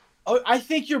 Oh, I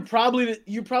think you're probably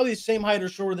the same height or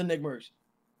shorter than Nick Merckx.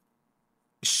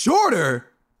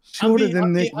 Shorter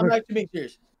than Nick Merckx. I'm actually being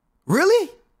serious.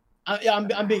 Really? Yeah,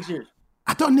 I'm being serious.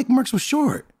 I thought Nick Merckx was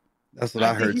short. That's what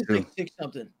I heard he's too. Like 6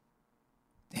 something.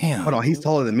 Damn. Hold on, he's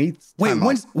taller than me. Wait,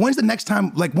 when's the next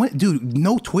time? Like, when, dude?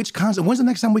 No Twitch concert. When's the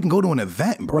next time we can go to an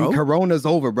event, bro? When Corona's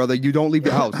over, brother, you don't leave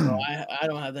your house. No, I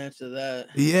don't have the answer to that.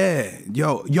 Yeah,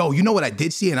 yo, you know what I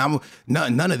did see, and I'm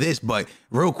none of this, but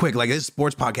real quick, like, it's a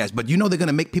sports podcast, but you know they're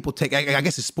gonna make people take. I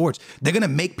guess it's sports. They're gonna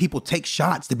make people take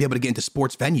shots to be able to get into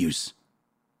sports venues.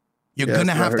 You're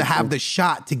gonna have to have the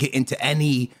shot to get into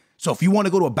any. So if you want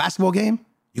to go to a basketball game,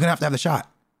 you're gonna have to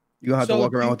shot. You're gonna have to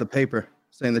walk around with the paper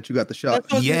saying that you got the shot.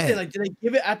 That's what I was gonna say. Like, did they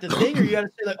give it at the thing, or you gotta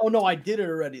say like, oh no, I did it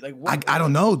already? Like, I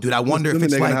don't know, dude. I wonder if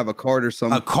it's they're like gonna have a card or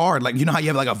something. A card, like, you know how you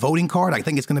have like a voting card? I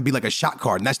think it's gonna be like a shot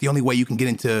card, and that's the only way you can get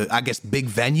into, I guess, big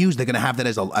venues. They're gonna have that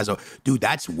as a dude.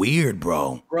 That's weird,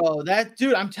 bro. Bro, that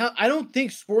dude, I don't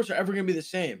think sports are ever gonna be the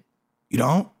same. You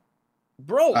don't,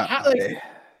 bro?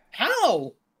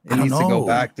 How? It needs to go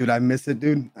back, dude. I miss it,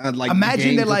 dude. I'd like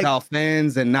imagine that, like, without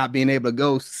fans and not being able to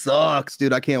go sucks,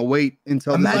 dude. I can't wait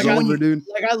until it's over, dude.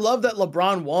 Like, I love that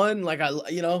LeBron won. Like,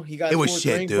 he got. It was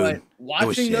shit, ring, dude. But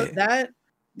watching that,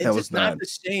 it's just not the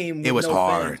same. It was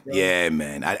hard. Fans, yeah,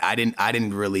 man. I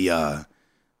didn't really. I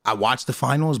watched the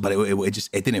finals, but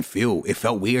it didn't feel. It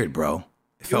felt weird, bro.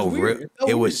 It felt real.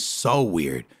 It was so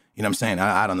weird. You know what I'm saying?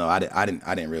 I don't know. I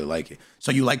didn't really like it.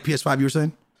 So you like PS5? You were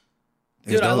saying?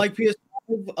 Dude, I like PS5.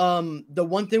 The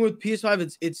one thing with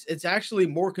PS5, it's actually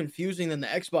more confusing than the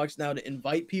Xbox now to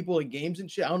invite people to games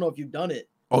and shit. I don't know if you've done it.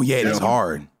 Oh yeah, it's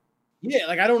hard. Yeah,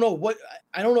 like I don't know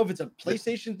if it's a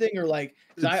PlayStation thing or like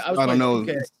I don't know.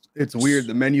 Okay. It's weird.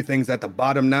 The menu thing's at the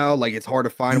bottom now. Like, it's hard to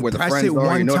find where the friends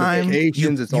are. Your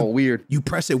notifications. It's all weird. You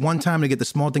press it one time to get the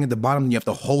small thing at the bottom, and you have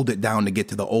to hold it down to get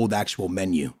to the old actual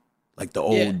menu. Like the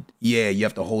old, you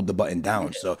have to hold the button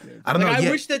down. So I don't know. I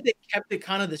wish that they kept it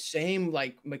kind of the same,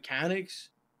 like, mechanics,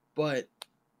 but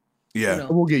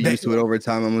we'll get used to it over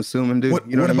time. I'm assuming, dude.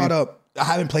 What about I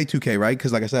haven't played 2K, right?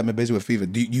 Because like I said, I've been busy with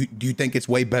FIFA. Do you think it's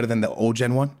way better than the old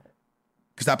gen one?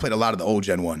 Because I played a lot of the old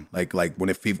gen one. Like when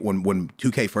when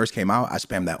 2K first came out, I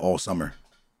spammed that all summer.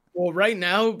 Well, right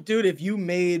now, dude, if you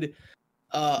made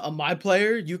a my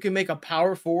player, you can make a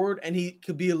power forward, and he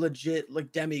could be a legit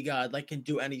like demigod, like can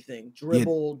do anything,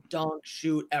 dribble, dunk,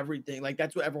 shoot, everything. Like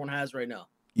that's what everyone has right now.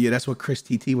 Yeah, that's what Chris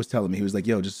TT was telling me. He was like,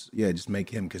 "Yo, just make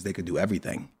him because they could do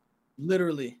everything."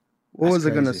 Literally. What was I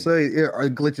gonna say? Are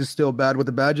glitches still bad with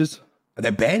the badges?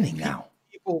 They're banning now.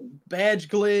 People badge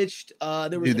glitched.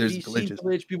 There was a VC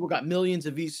glitch. People got millions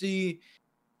of VC.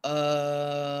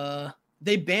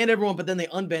 They banned everyone, but then they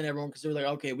unbanned everyone because they were like,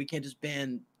 okay, we can't just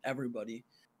ban everybody.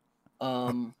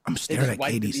 I'm staring at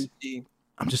Katie's.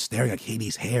 I'm just staring at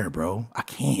Katie's hair, bro. I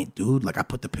can't, dude. Like, I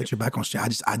put the picture back on stream.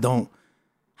 I don't.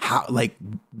 How, like,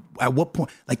 at what point?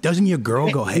 Like, doesn't your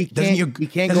girl go? Hey, you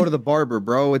can't go to the barber,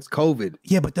 bro. It's COVID.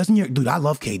 Yeah, but doesn't your dude? I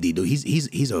love KD, dude.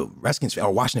 He's a Redskins fan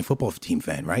or Washington football team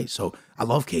fan, right? So I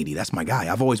love KD. That's my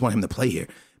guy. I've always wanted him to play here.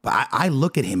 But I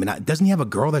look at him and doesn't he have a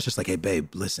girl that's just like, hey, babe,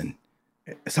 listen.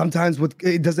 Sometimes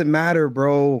it doesn't matter,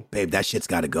 bro. Babe, that shit's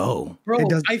got to go. Bro,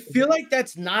 I feel like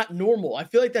that's not normal. I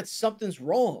feel like something's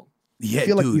wrong. Yeah, I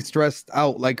feel like he's stressed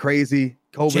out like crazy.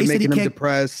 COVID making him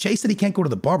depressed. Chase said he can't go to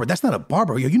the barber. That's not a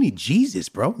barber. Yo, you need Jesus,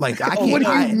 bro. Like, I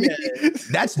can't.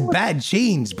 That's bad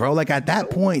genes, bro. Like, at that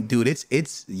point, dude,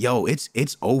 it's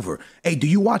over. Hey, do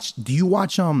you watch?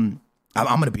 I'm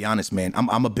gonna be honest, man.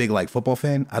 I'm a big like football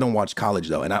fan. I don't watch college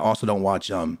though, and I also don't watch.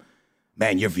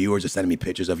 Man, your viewers are sending me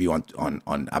pictures of you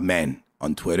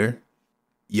on Twitter.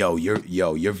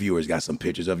 Your viewers got some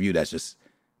pictures of you. That's just.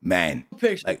 Man,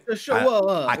 like,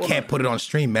 I can't put it on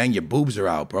stream, man. Your boobs are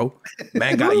out, bro.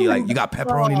 Man, got you like you got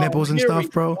pepperoni nipples and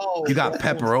stuff, bro. You got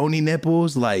pepperoni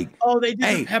nipples, like. Oh, they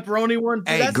did the pepperoni one.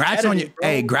 Hey,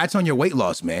 grats on your weight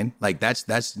loss, man. Like that's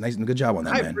nice and good job on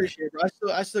that, man. I appreciate it,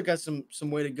 bro. I still got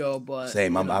some way to go, but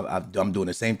same. I'm doing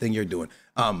the same thing you're doing.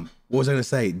 What was I gonna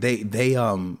say? They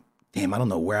damn, I don't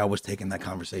know where I was taking that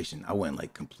conversation. I went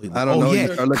like completely. I don't know.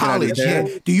 Yeah, college. Yeah.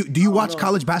 Do you watch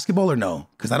college basketball or no?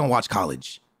 Because I don't watch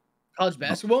college. College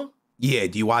basketball? Yeah.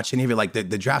 Do you watch any of it? Like the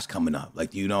draft's coming up.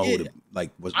 Like, do you know?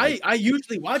 I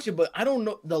usually watch it, but I don't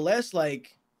know the last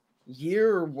like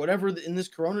year or whatever in this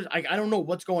Corona. I don't know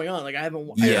what's going on. Like I haven't.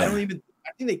 Yeah. I think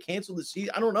they canceled the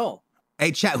season. I don't know.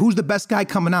 Hey, chat. Who's the best guy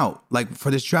coming out like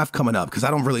for this draft coming up? Because I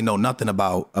don't really know nothing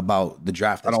about the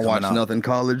draft. I don't watch nothing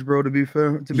college, bro. To be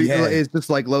fair, it's just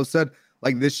like Lo said.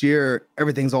 Like this year,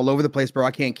 everything's all over the place, bro.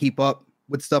 I can't keep up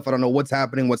with stuff. I don't know what's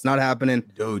happening, what's not happening.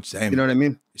 Dude, same. You know what I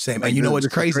mean? Same. Like, and you know what's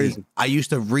crazy? I used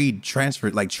to read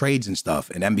transfer, like trades and stuff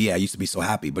in NBA. I used to be so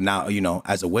happy. But now,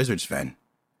 as a Wizards fan,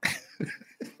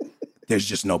 there's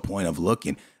just no point of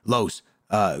looking. Los,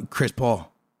 Chris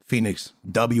Paul, Phoenix,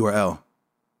 W or L?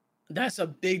 That's a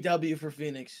big W for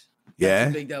Phoenix. That's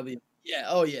a big W. Yeah.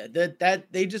 Oh, yeah.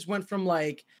 That they just went from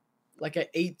like like an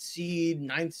 8 seed,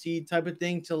 9 seed type of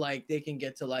thing to like they can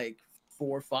get to like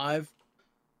 4 or 5.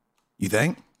 You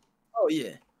think? Oh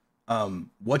yeah.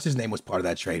 What's his name was part of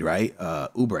that trade, right?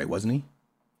 Oubre, wasn't he?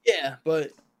 Yeah,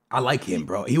 but I like him,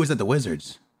 bro. He was at the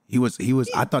Wizards. He was.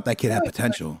 I thought that kid had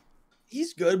potential.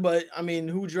 He's good, but I mean,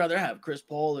 who would you rather have, Chris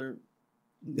Paul or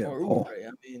Oubre?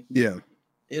 I mean, you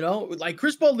know, like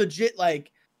Chris Paul legit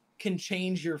like can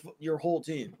change your whole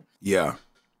team. Yeah.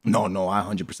 No, I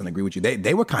 100% agree with you.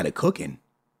 They were kind of cooking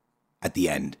at the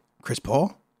end. Chris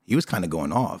Paul, he was kind of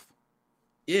going off.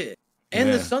 Yeah. And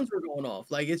the Suns were going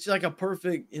off. Like it's like a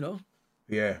perfect, you know.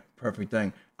 Yeah, perfect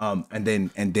thing. And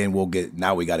then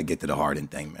we got to get to the Harden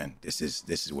thing, man. This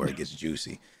is where it gets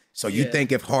juicy. So you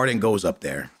think if Harden goes up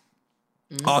there,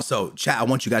 also chat, I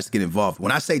want you guys to get involved.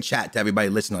 When I say chat to everybody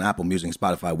listening on Apple Music and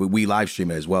Spotify, we live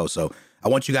stream it as well. So I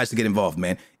want you guys to get involved,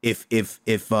 man. If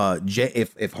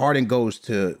Harden goes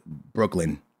to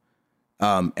Brooklyn,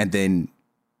 and then,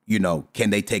 you know,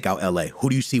 can they take out LA? Who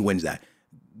do you see wins that?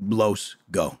 Los,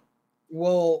 go.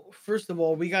 Well, first of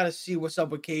all, we got to see what's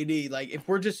up with KD. Like, if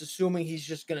we're just assuming he's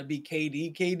just going to be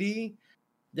KD,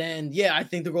 then, yeah, I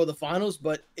think they'll go to the finals.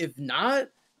 But if not,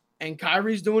 and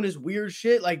Kyrie's doing his weird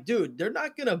shit, like, dude, they're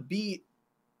not going to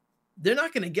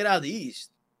get out of the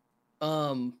East.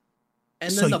 And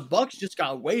then the Bucks just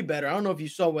got way better. I don't know if you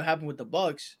saw what happened with the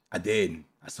Bucks. I did.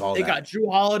 I saw They got Drew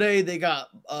Holiday. They got,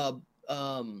 but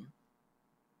I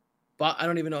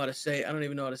don't even know how to say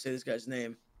this guy's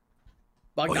name.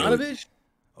 Bogdanovich?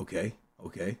 Okay.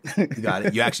 You got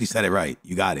it. You actually said it right.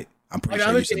 You got it. I'm pretty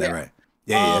sure you said that right.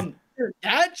 Yeah.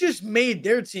 That just made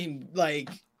their team like,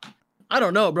 I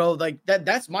don't know, bro. Like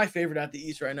that's my favorite at the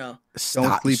East right now.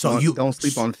 Don't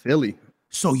sleep on Philly.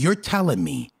 So you're telling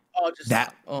me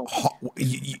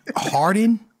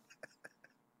Harden,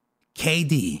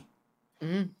 KD,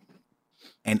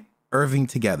 and Irving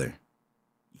together,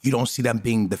 you don't see them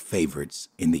being the favorites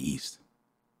in the East?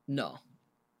 No.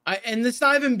 And it's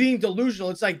not even being delusional.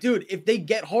 It's like, dude, if they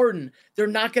get Harden, they're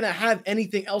not going to have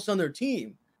anything else on their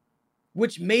team,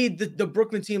 which made the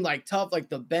Brooklyn team like tough, like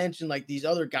the bench and like these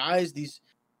other guys.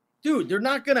 Dude, they're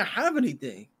not going to have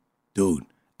anything. Dude,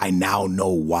 I now know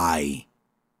why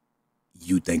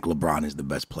you think LeBron is the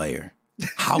best player.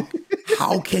 How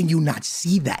can you not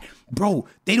see that? Bro,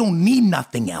 they don't need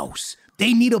nothing else.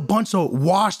 They need a bunch of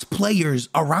washed players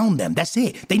around them. That's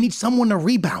it. They need someone to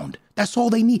rebound. That's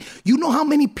all they need. You know how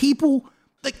many people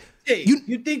like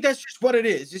you think that's just what it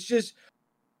is? It's just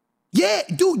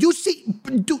dude. You see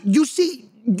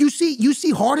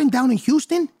Harden down in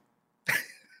Houston?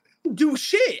 Do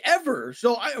shit ever.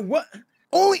 So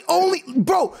only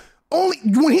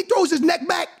when he throws his neck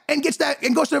back and gets a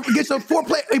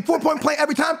 4-point play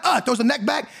every time. Throws a neck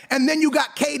back, and then you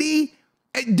got KD.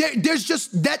 There's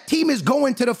just that team is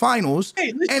going to the finals.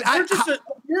 Hey, listen,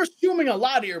 you're assuming a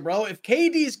lot here, bro. If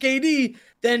KD is KD,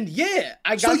 then yeah,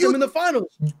 I got them in the finals.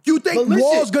 You think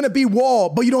Wall's gonna be Wall,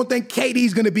 but you don't think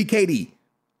KD's gonna be KD?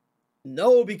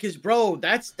 No, because bro,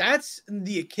 that's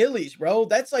the Achilles, bro.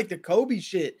 That's like the Kobe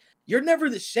shit. You're never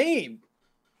the same.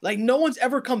 Like no one's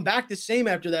ever come back the same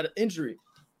after that injury.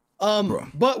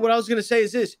 But what I was gonna say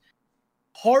is this.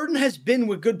 Harden has been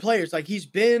with good players. Like he's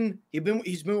been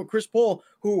with Chris Paul,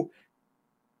 who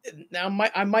now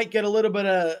I might get a little bit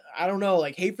of, I don't know,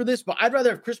 like hate for this, but I'd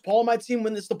rather have Chris Paul on my team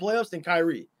win the playoffs than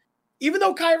Kyrie. Even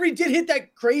though Kyrie did hit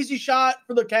that crazy shot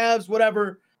for the Cavs,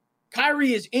 whatever.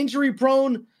 Kyrie is injury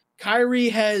prone. Kyrie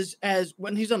has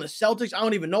when he's on the Celtics, I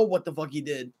don't even know what the fuck he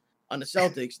did on the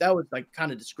Celtics. That was like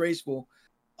kind of disgraceful.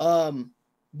 But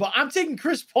I'm taking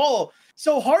Chris Paul.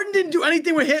 So Harden didn't do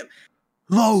anything with him.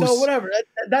 Lowe's. So whatever.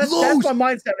 That's my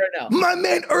mindset right now. My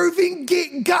man Irving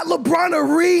got LeBron a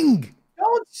ring.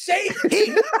 Don't say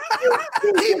he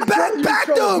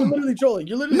backpacked him. You're literally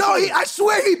trolling. I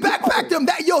swear he backpacked him.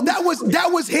 That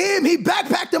was him. He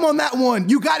backpacked him on that one.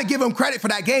 You got to give him credit for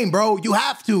that game, bro. You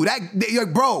have to.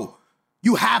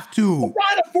 You have to.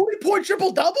 LeBron a 40-point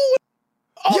triple-double?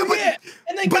 Yeah.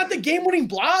 And then got the game-winning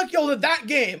block? That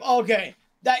game. Okay.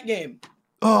 That game.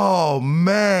 Oh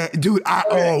man, dude!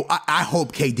 I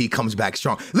hope KD comes back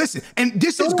strong. Listen, and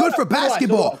this is good for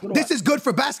basketball. This is good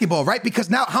for basketball, right? Because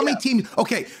now, how many teams?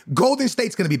 Okay, Golden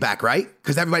State's gonna be back, right?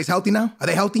 Because everybody's healthy now. Are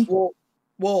they healthy?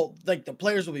 Well, like the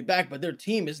players will be back, but their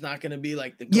team is not gonna be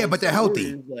like the. Yeah, but they're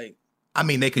healthy. Like, I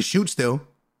mean, they can shoot still.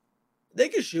 They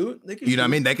can shoot. You know what I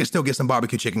mean? They can still get some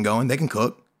barbecue chicken going. They can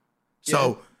cook.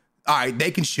 So, all right, they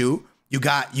can shoot.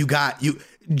 Jay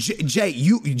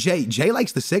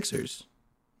likes the Sixers.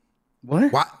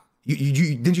 What? Why?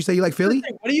 You didn't you say you like Philly?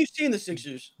 What do you see in the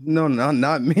Sixers? No,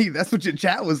 not me. That's what your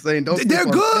chat was saying. They're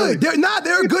good.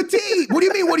 They're a good team. What do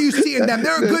you mean? What do you see in them?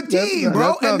 They're a good team,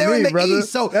 bro. And they're in the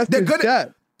East, so they're gonna.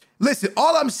 Chat. Listen,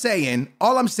 all I'm saying,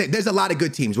 there's a lot of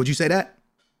good teams. Would you say that?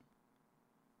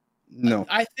 No.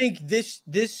 I think this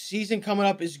season coming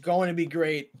up is going to be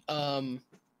great.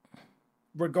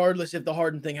 Regardless if the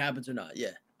Harden thing happens or not. Yeah.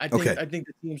 I think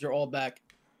the teams are all back.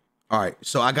 All right.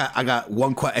 So I got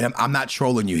one question, and I'm not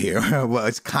trolling you here. Well,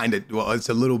 it's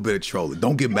a little bit of trolling.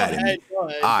 Don't get mad at me. Go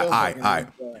ahead. All right.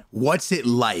 What's it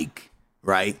like,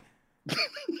 right?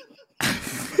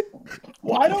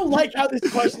 Well, I don't like how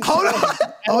this question. Hold on.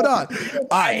 All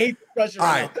I hate this question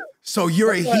right now. So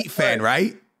you're a Heat fan,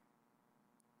 right?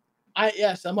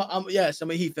 Yes, I'm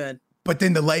a Heat fan. But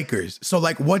then the Lakers. So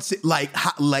like, what's it like?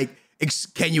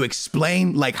 Can you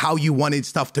explain like how you wanted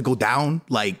stuff to go down?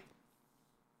 Like,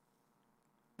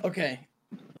 okay.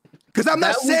 Because I'm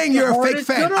not saying you're a fake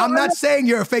fan. I'm not saying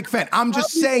you're a fake fan. I'm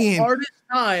just saying the hardest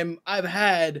time I've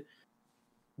had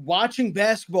watching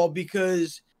basketball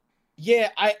because. Yeah,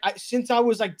 I since I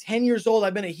was like 10 years old,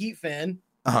 I've been a Heat fan.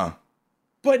 Uh-huh.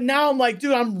 But now I'm like,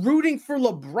 dude, I'm rooting for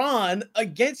LeBron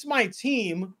against my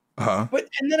team. Uh-huh. But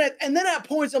and then at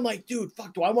points I'm like, dude,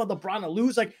 fuck, do I want LeBron to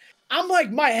lose? Like, I'm like,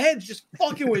 my head's just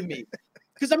fucking with me.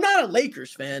 Because I'm not a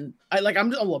Lakers fan. I'm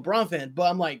just a LeBron fan, but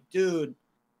I'm like, dude,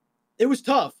 it was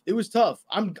tough. It was tough.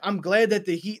 I'm glad that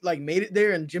the Heat like made it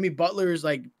there and Jimmy Butler is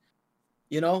like,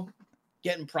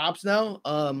 getting props now.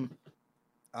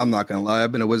 I'm not gonna lie.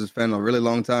 I've been a Wizards fan a really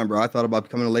long time, bro. I thought about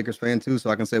becoming a Lakers fan too, so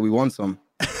I can say we won some.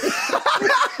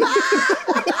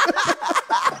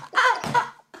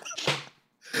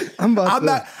 I'm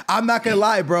not gonna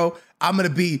lie, bro. I'm gonna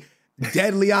be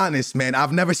deadly honest, man.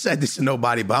 I've never said this to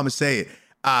nobody, but I'm gonna say it.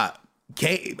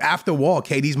 After Wall,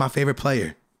 KD's my favorite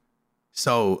player.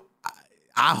 So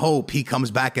I hope he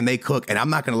comes back and they cook. And I'm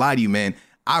not gonna lie to you, man.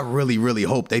 I really, really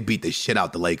hope they beat the shit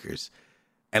out the Lakers.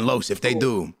 And Los, if they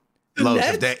do.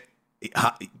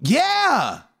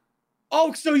 Yeah.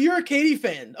 Oh, so you're a KD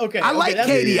fan? Okay. I like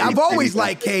KD. I've always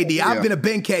liked KD. Yeah. I've been a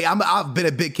big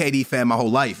KD fan my whole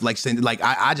life. I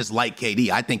just like KD.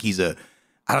 I think he's I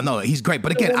don't know. He's great.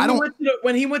 But again,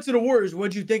 when he went to the Warriors,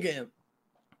 what'd you think of him?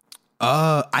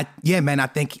 I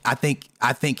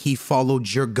think he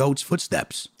followed your GOAT's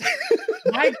footsteps.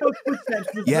 My GOAT's footsteps.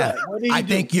 Yeah.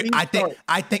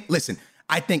 Listen.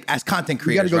 I think as content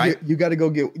creators, you gotta go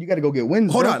get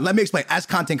wins. Hold on, let me explain. As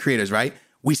content creators, right?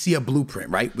 We see a blueprint,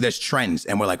 right? There's trends,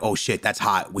 and we're like, oh shit, that's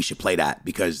hot. We should play that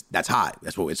because that's hot.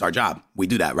 It's our job. We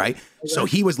do that, right? Okay. So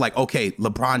he was like, okay,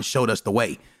 LeBron showed us the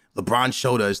way. LeBron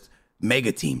showed us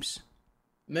mega teams.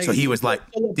 So he was like,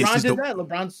 so LeBron did that?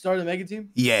 LeBron started a mega team?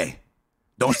 Yeah.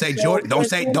 Don't say Jordan. Don't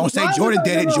say Jordan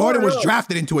did it. Jordan was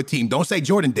drafted into a team. Don't say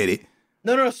Jordan did it.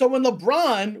 No. So when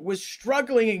LeBron was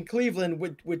struggling in Cleveland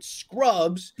with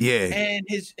scrubs, and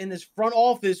his front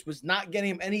office was not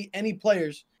getting him any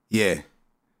players,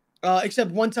 except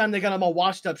one time they got him a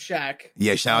washed up Shaq.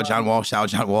 Yeah, shout out John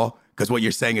Wall, because what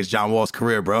you're saying is John Wall's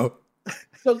career, bro.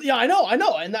 So yeah, I know,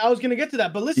 and I was gonna get to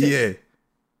that, but listen,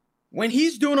 when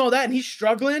he's doing all that and he's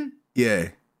struggling,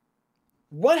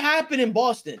 what happened in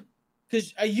Boston?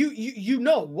 Because you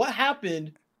know what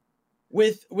happened.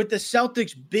 With the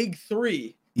Celtics' big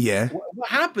three. Yeah. What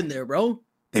happened there, bro?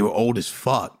 They were old as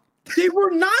fuck. They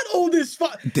were not old as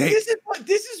fuck. This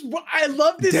is what I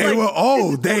love this. They were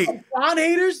old. LeBron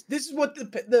haters. This is what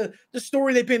the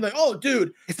story they paint. Like, oh,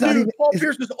 dude, Paul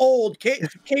Pierce was old.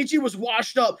 KG was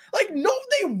washed up. Like, no,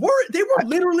 they weren't. They were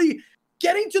literally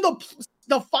getting to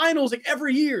the finals like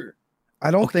every year.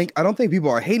 I don't think people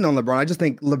are hating on LeBron. I just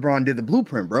think LeBron did the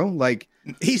blueprint, bro. Like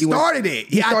he started it.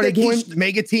 He started doing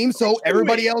mega teams, so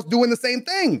everybody else doing the same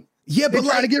thing. Yeah, but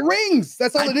trying to get rings.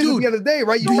 That's all it is at the end of the day,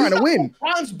 right? You're trying to win.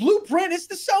 LeBron's blueprint. It's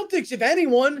the Celtics, if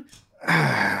anyone.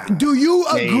 Do you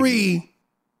agree?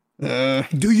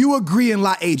 Do you agree in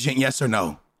La Agent? Yes or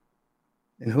no?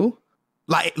 And who?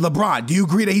 Like LeBron. Do you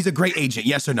agree that he's a great agent?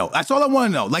 Yes or no? That's all I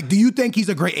want to know. Like, do you think he's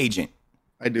a great agent?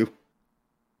 I do.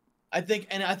 I think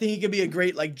he could be a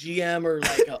great like GM or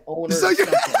like an owner.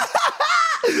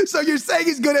 So you're saying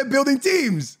he's good at building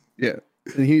teams? Yeah,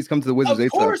 and he's come to the Wizards.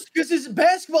 Of course, because his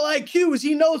basketball IQ is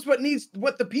he knows what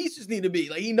the pieces need to be.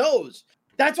 Like he knows.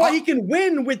 That's why he can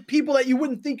win with people that you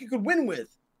wouldn't think you could win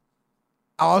with.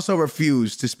 I also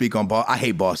refuse to speak on Boston. I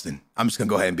hate Boston. I'm just gonna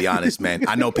go ahead and be honest, man.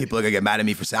 I know people are gonna get mad at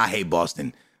me for saying I hate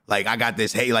Boston. Like I got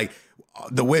this hate. Like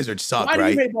The Wizards suck, Why do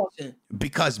right? you hate Boston?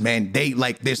 Because, man, they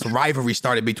like this rivalry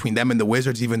started between them and the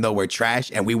Wizards, even though we're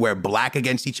trash and we wear black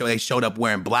against each other. They showed up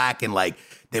wearing black and like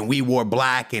then we wore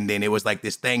black, and then it was like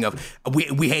this thing of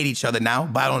we hate each other now,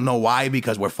 but I don't know why,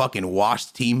 because we're fucking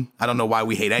washed team. I don't know why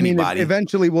we hate anybody. I mean,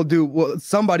 eventually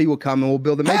somebody will come and we'll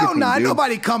build a mega team. Hell nah,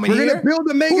 nobody coming here. We're gonna build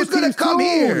a mega Who's team gonna come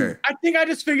here? I think I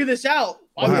just figured this out.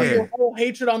 I'm gonna go whole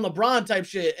hatred on LeBron type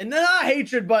shit, and not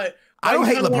hatred, but I don't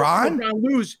hate LeBron. LeBron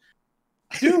lose,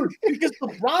 dude, because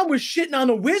LeBron was shitting on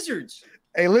the Wizards.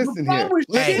 Hey, listen LeBron here. was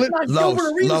shitting on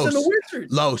Gilbert Arenas and the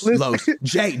Wizards. Los.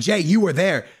 Jay, you were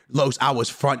there. Los, I was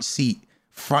front seat.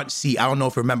 I don't know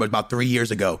if you remember, about 3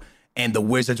 years ago, and the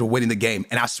Wizards were winning the game.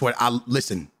 And I swear, I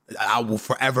will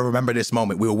forever remember this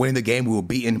moment. We were winning the game. We were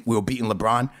beating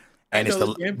LeBron. And it's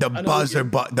the buzzer,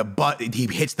 but he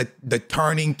hits the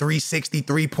turning 360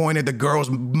 3-pointer, the girl's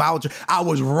mouth. I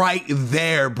was right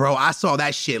there, bro. I saw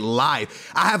that shit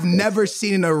live. I have never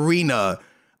seen an arena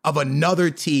of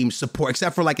another team support,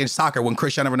 except for like in soccer when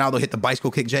Cristiano Ronaldo hit the bicycle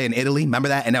kick, Jay, in Italy. Remember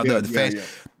that? And the fans,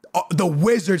 the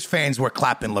Wizards fans were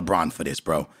clapping LeBron for this,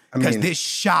 bro. Because this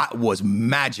shot was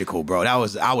magical, bro. I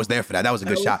was there for that. That was a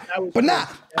good shot. But I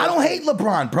don't hate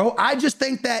LeBron, bro. I just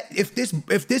think that if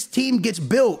this team gets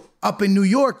built up in New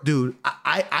York, dude,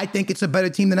 I think it's a better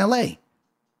team than LA.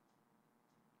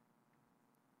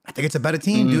 I think it's a better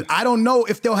team, dude. I don't know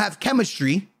if they'll have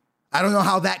chemistry. I don't know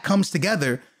how that comes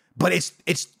together, but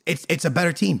it's a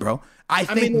better team, bro.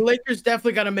 I mean, the Lakers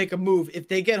definitely got to make a move. If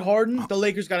they get Harden, the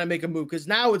Lakers got to make a move, because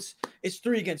now it's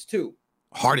 3 against 2.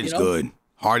 Harden's good.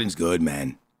 Harden's good,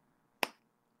 man.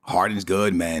 Harden's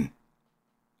good, man.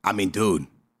 I mean, dude,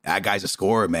 that guy's a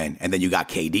scorer, man. And then you got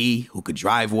KD, who could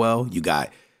drive well. You got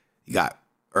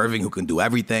Irving, who can do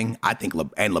everything. I think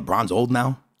and LeBron's old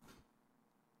now.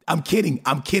 I'm kidding,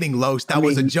 Los. That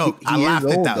was a joke. I laughed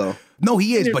at that. Though. No,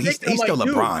 he is, but he's still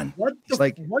LeBron.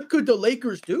 What could the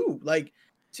Lakers do?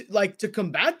 To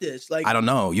combat this? I don't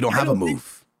know. You don't have a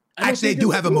move. Actually, they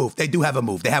do have a move. They do have a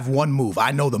move. They have one move.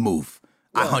 I know the move.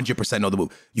 I 100% know the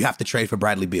move. You have to trade for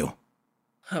Bradley Beal.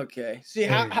 Okay. See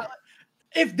how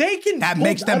if they can, that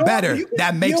makes them better.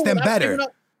 That makes them better,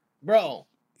 bro.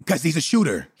 Because he's a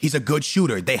shooter. He's a good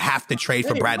shooter. They have to trade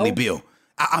for Bradley Beal.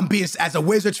 I'm being, as a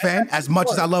Wizards fan, as much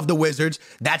as I love the Wizards,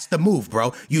 that's the move,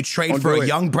 bro. You trade for a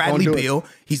young Bradley Beal.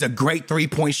 He's a great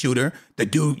 3-point shooter. The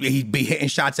dude, he'd be hitting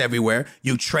shots everywhere.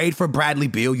 You trade for Bradley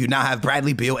Beal. You now have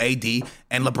Bradley Beal, AD,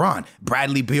 and LeBron.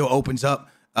 Bradley Beal opens up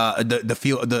the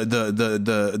field,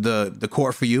 the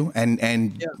court for you, and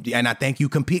I think you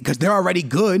compete because they're already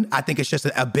good. I think it's just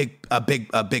a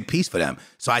big piece for them.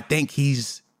 So I think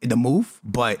he's the move,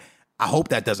 but I hope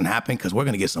that doesn't happen because we're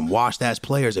gonna get some washed ass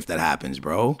players if that happens,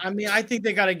 bro. I mean, I think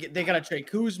they gotta trade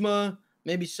Kuzma,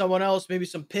 maybe someone else, maybe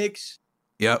some picks.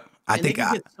 Yep, I think they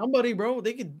can get somebody, bro.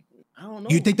 They could. I don't know.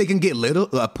 You think they can get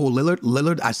pull Lillard?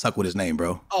 Lillard, I suck with his name,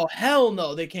 bro. Oh hell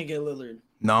no, they can't get Lillard.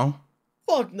 No.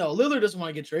 Fuck no, Lillard doesn't want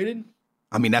to get traded.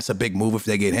 I mean, that's a big move if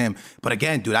they get him. But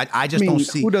again, dude, I just don't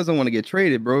see who doesn't want to get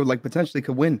traded, bro. Like potentially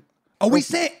could win. Are we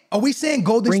saying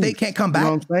Golden State can't come back? You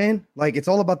know what I'm saying? Like it's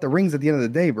all about the rings at the end of the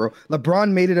day, bro.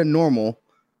 LeBron made it a normal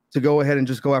to go ahead and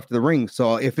just go after the rings.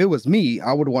 So if it was me,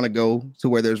 I would want to go to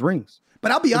where there's rings.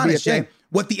 But I'll be honest, Jay.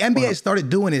 What the NBA has started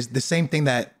doing is the same thing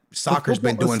that soccer's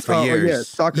been doing for years. Yeah,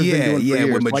 soccer's been doing for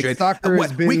years. With Madrid. Like soccer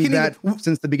has been that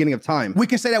since the beginning of time. We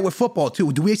can say that with football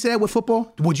too. Do we say that with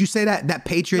football? Would you say that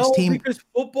Patriots team? Because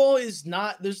football is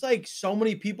not. There's like so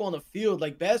many people on the field.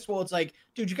 Like basketball, it's like,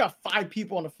 dude, you got 5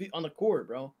 people on the court,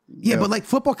 bro. Yeah, but like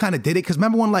football kind of did it because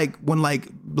remember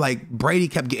when Brady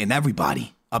kept getting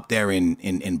everybody up there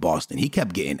in Boston. He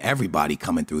kept getting everybody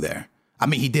coming through there. I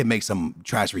mean, he did make some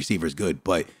trash receivers good,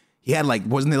 but. He had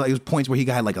wasn't there points where he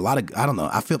got a lot of, I don't know.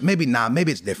 I feel maybe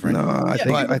it's different. No, I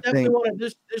think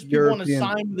there's people want to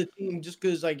sign with the team just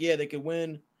because they could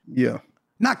win. Yeah.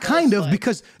 Not kind of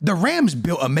because the Rams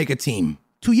built a mega team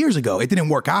 2 years ago. It didn't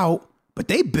work out, but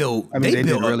they built. I mean, they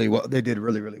did really well. They did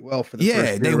really, really well for the first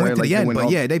year, they went to the end, but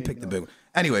they picked the big one.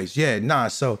 Anyways,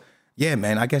 So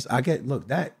man, I guess I get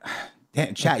that.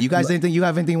 Damn, chat. You guys have anything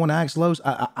you want to ask Los?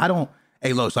 I don't.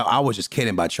 Hey Los, I was just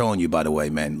kidding by trolling you, by the way,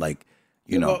 man.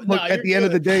 You know, look, at the end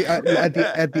of the day, at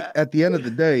the end of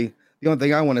the day, the only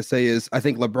thing I want to say is I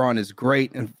think LeBron is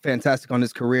great and fantastic on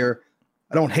his career.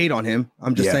 I don't hate on him.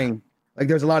 I'm just saying,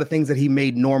 there's a lot of things that he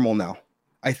made normal now,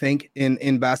 I think,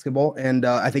 in basketball. And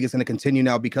I think it's going to continue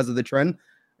now because of the trend.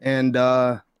 And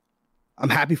I'm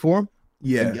happy for him.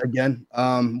 Yeah. And again,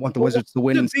 want the Wizards to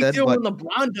win instead. It's a big deal when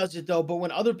LeBron does it, though. But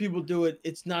when other people do it,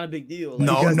 it's not a big deal.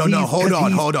 No. Hold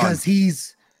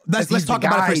on. Because let's talk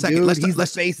about it for a second. He's the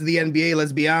face of the NBA.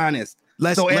 Let's be honest.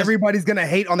 So everybody's gonna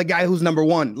hate on the guy who's number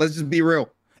one. Let's just be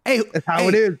real. Hey, That's how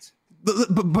it is.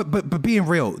 But being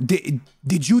real,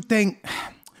 did you think?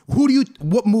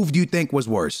 What move do you think was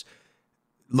worse?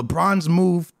 LeBron's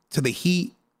move to the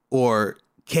Heat or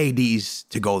KD's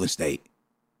to Golden State?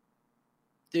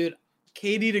 Dude,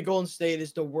 KD to Golden State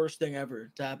is the worst thing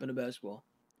ever to happen to basketball.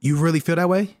 You really feel that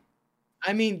way?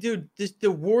 I mean, dude,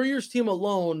 the Warriors team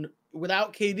alone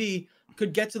without KD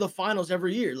could get to the finals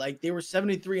every year. Like they were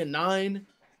 73-9.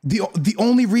 The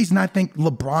only reason I think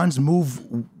LeBron's move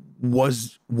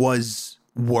was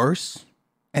worse,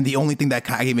 and the only thing that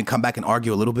I even come back and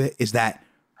argue a little bit is that,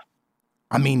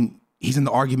 I mean, he's in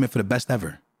the argument for the best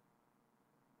ever.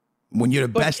 When you're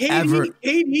the best ever.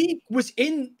 KD was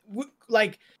in,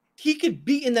 like, he could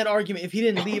be in that argument if he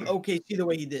didn't leave OKC the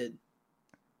way he did.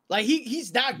 Like,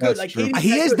 he's that good. That's like true.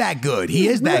 He is that good. He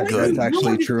is that good. That's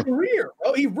actually true. Career,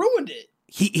 bro. He ruined it.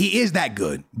 He is that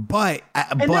good. But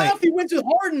now if he went to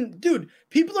Harden, dude,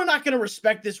 people are not going to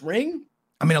respect this ring.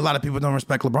 I mean, a lot of people don't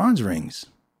respect LeBron's rings.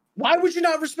 Why would you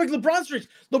not respect LeBron's rings?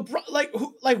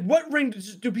 LeBron, what ring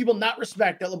do people not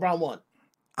respect that LeBron won?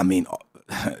 I mean,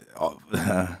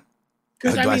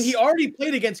 because he already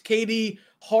played against KD,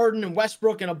 Harden, and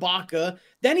Westbrook and Ibaka.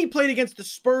 Then he played against the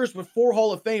Spurs with 4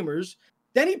 Hall of Famers.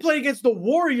 Then he played against the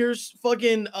Warriors,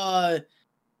 fucking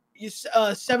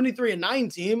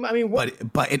 73-9 team. I mean,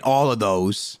 but in all of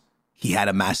those, he had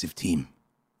a massive team,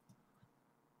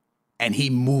 and he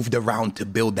moved around to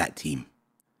build that team.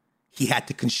 He had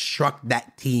to construct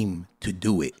that team to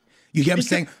do it. You get what I'm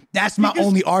saying? That's my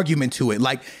only argument to it.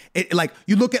 Like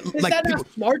you look at is like that people,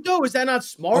 not smart though? Is that not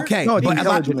smart? Okay, no, but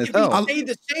if he stayed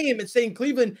the same and stay in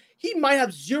Cleveland, he might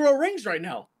have 0 rings right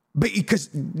now. But because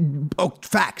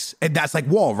facts, and that's like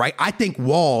Wall, right? I think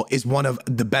Wall is one of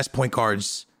the best point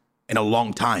guards in a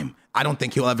long time. I don't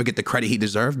think he'll ever get the credit he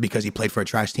deserved because he played for a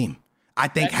trash team. I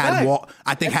think had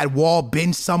Wall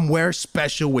been somewhere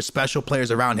special with special players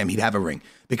around him, he'd have a ring.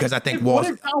 Because I think What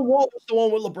if John Wall was the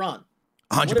one with LeBron?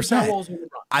 100%.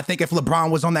 I think if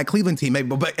LeBron was on that Cleveland team,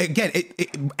 maybe. But again,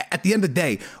 at the end of the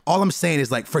day, all I'm saying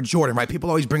is like for Jordan, right? People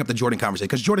always bring up the Jordan conversation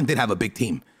because Jordan did have a big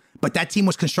team, but that team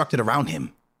was constructed around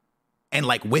him and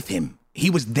like with him. He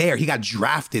was there. He got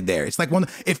drafted there. It's like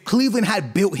if Cleveland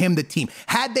had built him the team,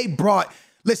 had they brought,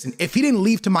 listen, if he didn't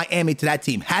leave to Miami to that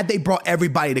team, had they brought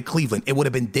everybody to Cleveland, it would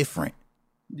have been different.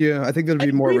 Yeah, I think there'd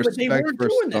be more respect. They weren't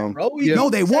doing that, bro. No,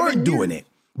 they weren't doing it.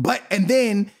 And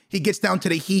then he gets down to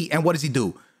the Heat, and what does he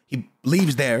do? He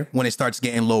leaves there when it starts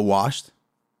getting low washed.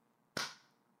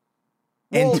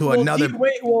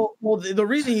 The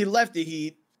reason he left the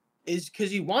Heat is because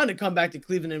he wanted to come back to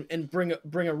Cleveland and bring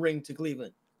a ring to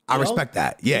Cleveland. I respect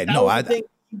that. Yeah, I want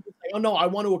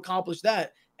to accomplish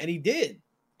that, and he did.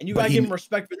 And you got to give him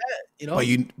respect for that, you know.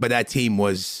 But that team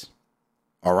was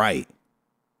all right.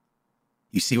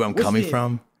 You see where I'm coming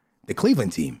from? The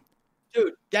Cleveland team.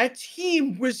 Dude, that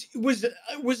team was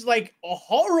like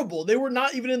horrible. They were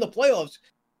not even in the playoffs.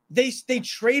 They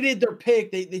traded their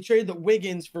pick. They traded the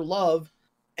Wiggins for Love,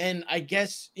 and I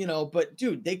guess But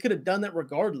dude, they could have done that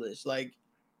regardless. Like,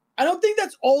 I don't think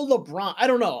that's all LeBron. I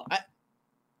don't know.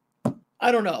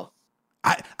 I don't know.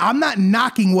 I'm not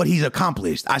knocking what he's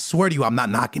accomplished. I swear to you, I'm not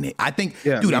knocking it. I think,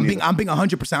 dude, I'm being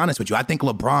 100% honest with you. I think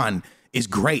LeBron is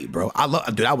great, bro. I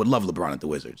would love LeBron at the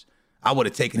Wizards. I would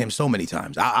have taken him so many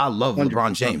times. I love 100%.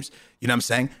 LeBron James. You know what I'm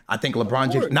saying? I think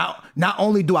LeBron James. Not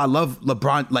only do I love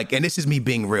LeBron, and this is me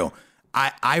being real,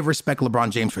 I respect LeBron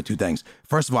James for 2 things.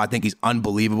 First of all, I think he's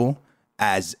unbelievable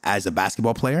as a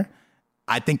basketball player.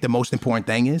 I think the most important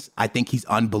thing is I think he's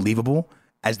unbelievable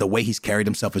as the way he's carried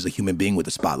himself as a human being with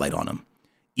the spotlight on him.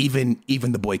 Even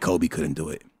the boy Kobe couldn't do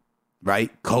it.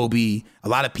 Right? Kobe, a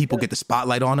lot of people get the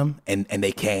spotlight on him and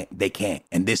they can't.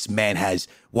 And this man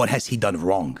what has he done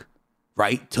wrong?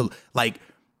 Right?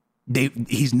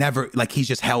 He's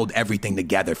just held everything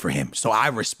together for him. So I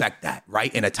respect that,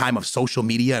 right? In a time of social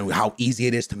media and how easy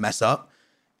it is to mess up,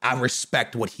 I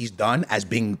respect what he's done as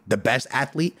being the best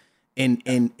athlete in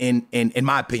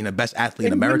my opinion, the best athlete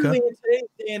in America. In today's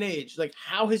day and age, like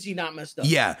how has he not messed up?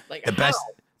 Yeah, like the best.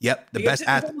 Yep, the best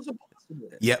athlete.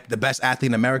 Yep, the best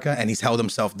athlete in America, and he's held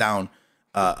himself down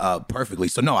perfectly.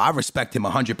 So no, I respect him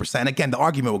 100%. Again, the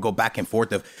argument will go back and forth.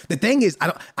 The thing is,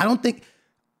 I don't think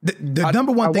the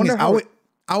number one thing is I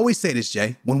always say this,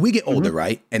 Jay. When we get older,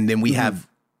 right, and then we have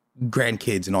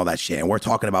grandkids and all that shit, and we're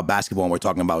talking about basketball and we're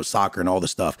talking about soccer and all the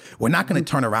stuff, we're not going to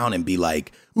turn around and be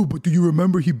like, "Oh, but do you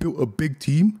remember he built a big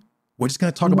team?" We're just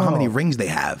going to talk about how many rings they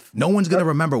have. No one's going to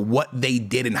remember what they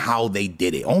did and how they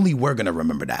did it. Only we're going to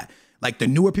remember that. Like the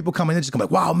newer people coming in, just gonna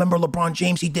be like, wow, remember LeBron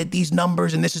James? He did these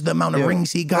numbers, and this is the amount of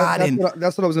rings he got.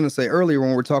 That's what I was gonna say earlier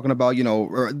when we were talking about,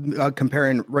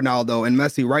 comparing Ronaldo and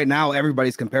Messi. Right now,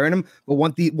 everybody's comparing them, but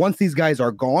once these guys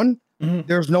are gone,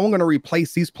 there's no one gonna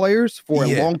replace these players for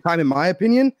a long time, in my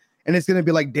opinion. And it's gonna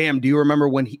be like, damn, do you remember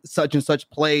when such and such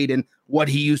played and what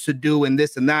he used to do and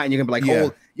this and that? And you're gonna be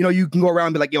like, you can go around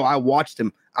and be like, yo, I watched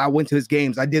him, I went to his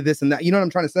games, I did this and that. You know what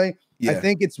I'm trying to say? I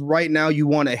think it's right now you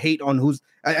want to hate on who's.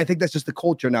 I think that's just the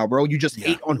culture now, bro. You just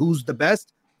hate on who's the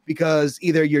best because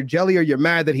either you're jelly or you're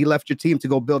mad that he left your team to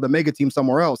go build a mega team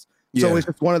somewhere else. So it's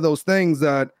just one of those things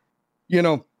that,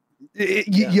 you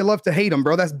love to hate him,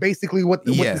 bro. That's basically what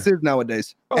this is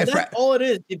nowadays. Bro, that's all it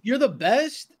is. If you're the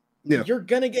best, you're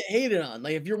gonna get hated on.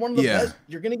 Like if you're one of the best,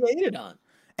 you're gonna get hated on.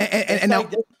 And now,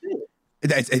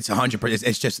 it's 100%.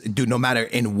 It's just, dude, no matter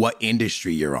in what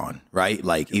industry you're on, right?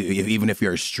 Like even if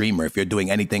you're a streamer, if you're doing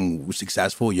anything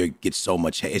successful, you get so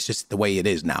much hate. It's just the way it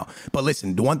is now. But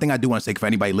listen, the one thing I do want to say for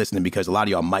anybody listening, because a lot of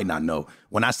y'all might not know,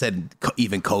 when I said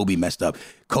even Kobe messed up,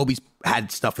 Kobe's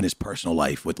had stuff in his personal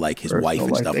life with like his wife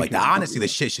and stuff like that. Honestly, the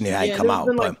shit shouldn't have come out.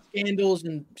 Been, but like, scandals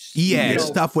and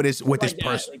stuff with his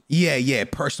personal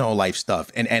personal life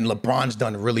stuff. And LeBron's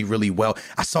done really, really well.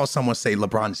 I saw someone say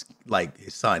LeBron's like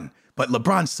his son. But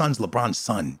LeBron's son's LeBron's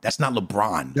son. That's not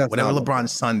LeBron. That's whatever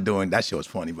LeBron's son doing, that shit was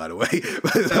funny, by the way.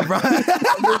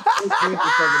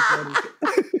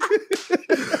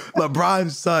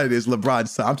 LeBron's son is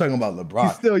LeBron's son. I'm talking about LeBron.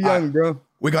 He's still young, bro.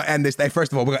 We're going to end this thing.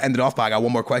 First of all, we're going to end it off by, I got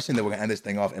one more question, then we're going to end this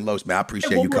thing off. And Los, man, I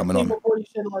appreciate you coming on. Before you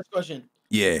say the last question.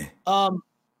 Yeah.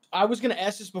 I was going to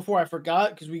ask this before I forgot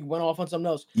because we went off on something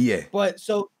else. Yeah. But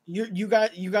so you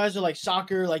guys are like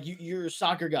soccer, like you're a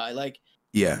soccer guy. Like,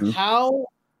 how...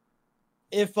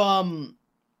 If I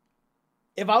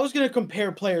was gonna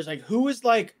compare players, like who is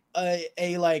like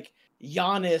a like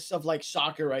Giannis of like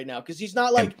soccer right now? Because he's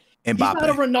not like he's not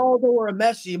a Ronaldo or a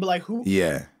Messi, but like who?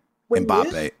 Yeah,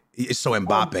 Mbappe. So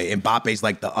Mbappe's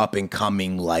like the up and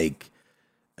coming like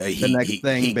the next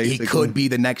thing. Basically, he could be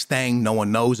the next thing. No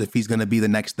one knows if he's gonna be the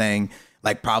next thing.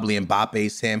 Like probably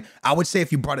Mbappe's him. I would say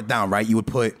if you brought it down, right, you would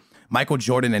put Michael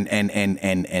Jordan and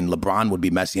LeBron would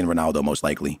be Messi and Ronaldo most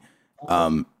likely.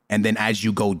 And then as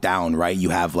you go down, right, you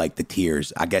have like the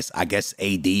tiers. I guess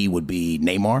AD would be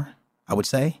Neymar, I would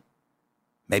say.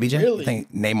 Maybe, Jay? Really? You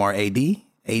think Neymar AD?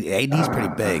 AD's pretty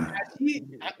big.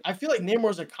 I feel like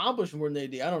Neymar's accomplished more than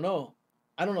AD. I don't know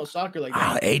soccer like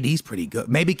that. AD's pretty good.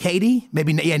 Maybe KD?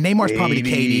 Maybe, Neymar's probably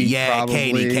the KD. Yeah,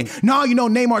 KD. No,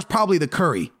 Neymar's probably the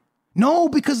Curry. No,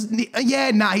 because,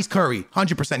 he's Curry.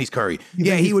 100% he's Curry.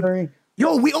 He would. Curry?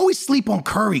 Yo, we always sleep on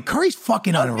Curry. Curry's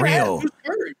fucking unreal. Who's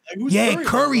Curry? Curry,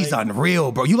 Curry's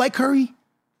unreal, bro. You like Curry?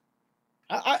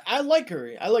 I like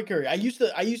Curry. I used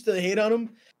to hate on him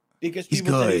because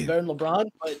people say he's better than LeBron,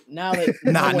 but now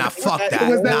that fuck that.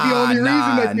 Was that the only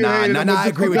reason that you hated him? I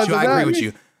agree with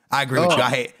you. I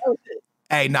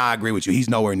agree with you. He's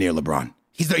nowhere near LeBron.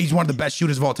 He's one of the best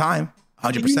shooters of all time.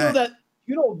 100%.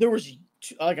 There was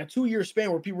like a 2-year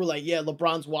span where people were like,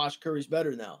 LeBron's washed, Curry's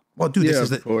better now. Well, dude,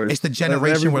 it's the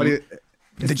generation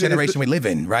we live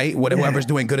in, right? Whoever's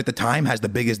doing good at the time has the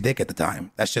biggest dick at the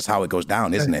time. That's just how it goes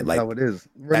down, isn't it? Like how it is.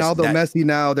 Ronaldo, Messi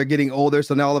now, they're getting older,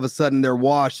 so now all of a sudden they're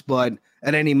washed, but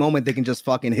at any moment they can just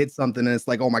fucking hit something and it's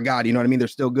like, oh my God, you know what I mean? They're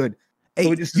still good. Hey,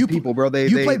 so just people, bro. They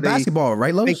played basketball,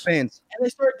 right, Los? Big fans. And they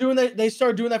started doing that. They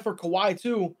started doing that for Kawhi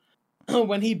too,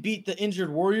 when he beat the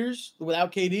injured Warriors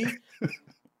without KD.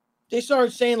 They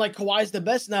started saying like Kawhi's the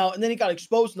best now, and then he got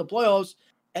exposed in the playoffs,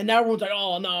 and now everyone's like,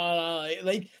 "Oh no!"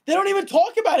 Like they don't even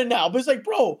talk about it now. But it's like,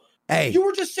 bro, you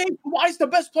were just saying Kawhi's the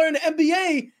best player in the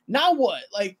NBA. Now what?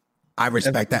 Like, I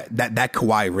respect that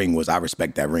Kawhi ring was. I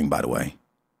respect that ring, by the way.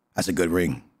 That's a good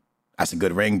ring. That's a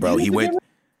good ring, bro. He went.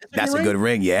 That's a good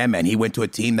ring, yeah, man. He went to a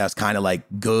team that's kind of like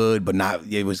good, but not.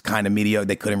 It was kind of mediocre.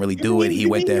 They couldn't really do it. He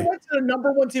went there. He went to the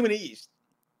number 1 team in the East.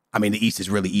 I mean, the East is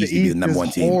really easy to be the number 1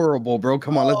 team. Horrible, bro.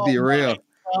 Come on, let's be real.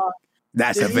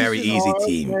 That's a very easy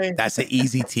team. Man. That's an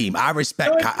easy team. I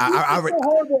respect. So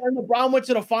horrible, and LeBron went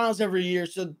to the finals every year.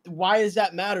 So why does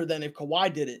that matter then if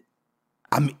Kawhi did it?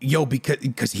 I mean,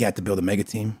 because he had to build a mega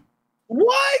team.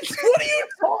 What? What are you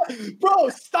talking, bro?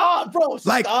 Stop, bro.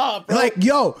 Stop, bro. Like,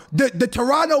 yo, the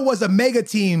Toronto was a mega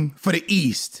team for the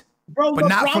East, bro. But LeBron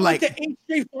not for like went to 8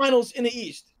 straight finals in the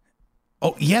East.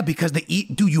 Oh yeah, because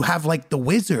you have like the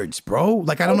Wizards, bro.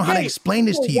 Like I don't know how to explain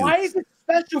this to you. Why is it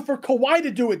special for Kawhi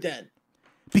to do it then?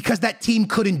 Because that team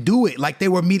couldn't do it. Like they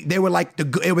were like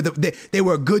they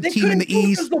were a good team in the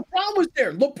East. Because LeBron was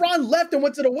there. LeBron left and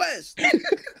went to the West.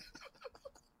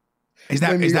 Is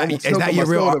that your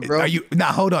real? Bro. Are you?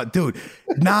 Nah, hold on, dude.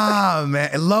 Nah,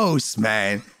 man, Los,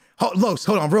 man. Los,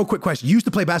 hold on, real quick question. You used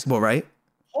to play basketball, right?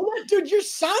 Hold on, dude. You're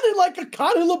sounding like a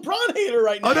Connor LeBron hater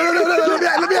right now. Oh, no.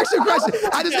 Let me ask you a question.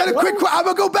 I just got a quick question. I'm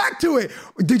going to go back to it.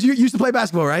 Did you used to play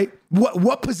basketball, right?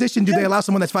 What position do they allow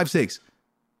someone that's 5'6"?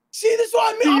 See, this is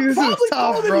what I mean. I'm probably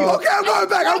taller than you. Okay,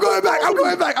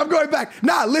 I'm going back.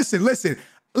 Nah, listen.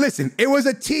 It was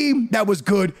a team that was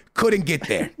good, couldn't get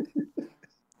there.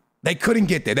 They couldn't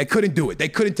get there. They couldn't do it. They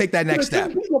couldn't take that next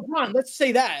step. Beat LeBron. Let's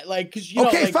say that. Like,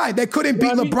 because fine. They couldn't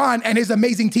beat LeBron and his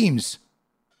amazing teams.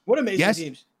 What amazing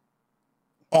teams?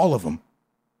 All of them.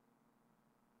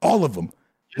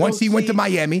 Once he went to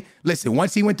Miami,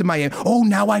 oh,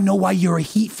 now I know why you're a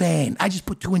Heat fan. I just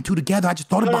put 2 and 2 together. I just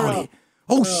thought about it.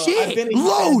 Oh, shit.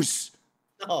 Los.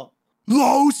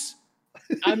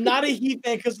 I'm not a Heat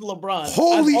fan because of LeBron.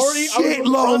 Holy shit,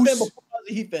 Los. I was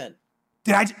a Heat fan.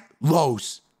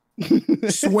 Los.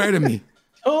 Swear to me.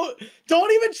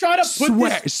 Don't even try to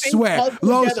put swear.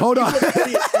 Los, hold on.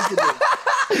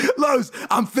 Los,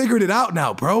 I'm figuring it out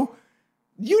now, bro.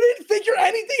 You didn't figure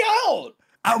anything out.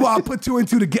 I put 2 and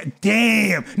 2 together.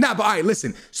 Damn. Nah, but all right,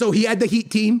 listen. So he had the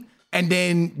Heat team, and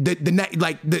then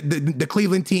the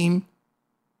Cleveland team.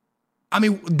 I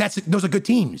mean, those are good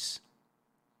teams.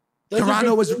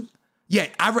 Toronto was, yeah.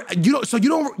 You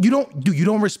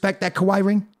don't respect that Kawhi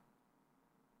ring?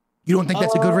 You don't think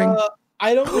that's a good ring?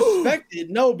 I don't respect it.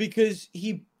 No, because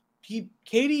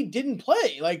KD didn't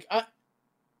play. Like,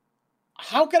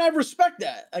 how can I respect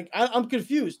that? Like, I'm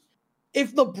confused.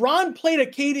 If LeBron played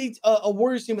a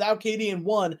Warriors team without KD and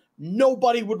won,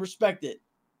 nobody would respect it.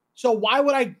 So why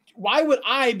would I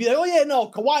be like, oh yeah, no,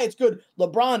 Kawhi, it's good.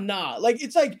 LeBron, nah. Like,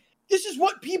 it's like, this is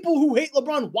what people who hate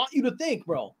LeBron want you to think,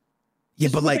 bro. Yeah,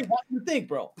 but like, they want you to think,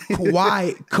 bro.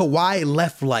 Kawhi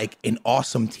left like an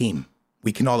awesome team.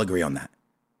 We can all agree on that.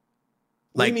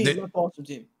 Like, what do you mean, awesome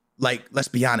team? Like, let's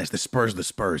be honest, the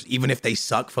Spurs. Even if they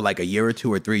suck for like a year or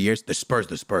 2 or 3 years, the Spurs.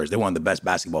 They're one of the best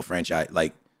basketball franchise.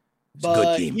 Like, it's a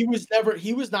good team. He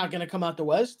was not going to come out the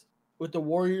West with the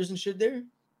Warriors and shit there.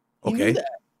 He knew that.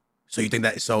 So you think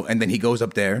that? So and then he goes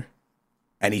up there,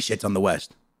 and he shits on the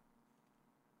West.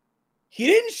 He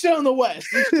didn't shit on the West.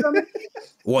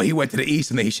 Well, he went to the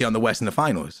East and then he shit on the West in the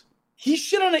finals. He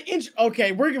shit on an inch.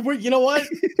 Okay, we're you know what?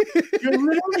 You're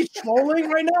literally trolling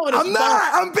right now. I'm not.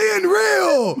 I'm being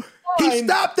real. He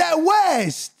stopped at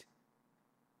West.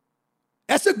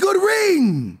 That's a good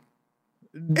ring.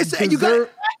 That's a good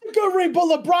ring, but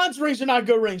LeBron's rings are not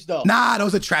good rings, though. Nah,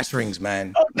 those are trash rings,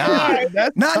 man. Okay.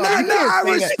 Nah. I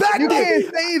respect it. You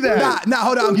can't say that. Nah,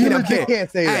 hold on. I'm kidding. You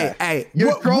can't say that. Hey,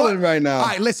 you're trolling right now. All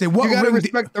right, listen. What you gotta ring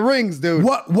respect the rings, dude.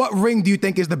 What ring do you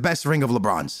think is the best ring of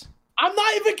LeBron's? I'm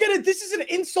not even gonna. This is an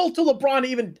insult to LeBron to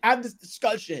even have this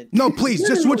discussion. No, please.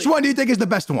 Just which one do you think is the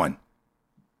best one?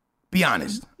 Be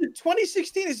honest.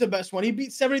 2016 is the best one. He beat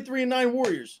 73-9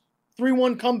 Warriors.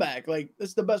 3-1 comeback. Like,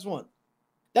 that's the best one.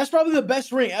 That's probably the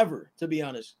best ring ever, to be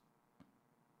honest.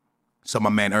 So my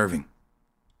man Irving.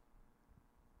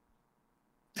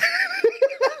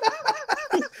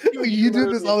 You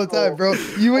do this all the time, bro.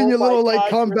 You and your little like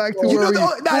comeback to where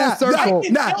full circle.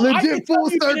 Legit full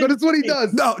circle. That's what he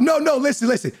does. No.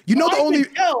 Listen. You know the only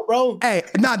bro. Hey,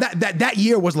 that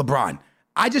year was LeBron.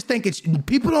 I just think it's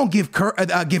people don't give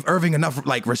Irving enough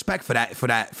like respect for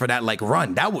that like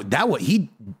run.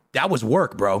 That was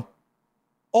work, bro.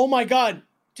 Oh my God.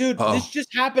 Dude, This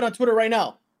just happened on Twitter right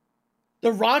now.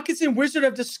 The Rockets and Wizards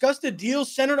have discussed a deal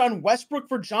centered on Westbrook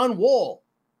for John Wall.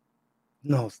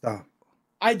 No, stop.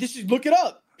 Look it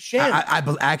up. Shan. I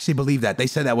actually believe that. They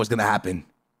said that was going to happen.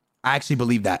 I actually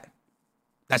believe that.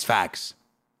 That's facts.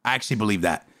 I actually believe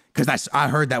that. Because I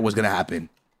heard that was going to happen.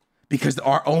 Because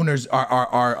our owners,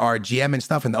 our GM and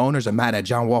stuff, and the owners are mad at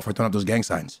John Wall for throwing up those gang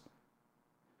signs.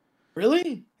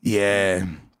 Really? Yeah.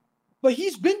 But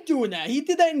he's been doing that. He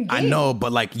did that in games. I know,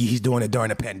 but like he's doing it during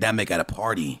a pandemic at a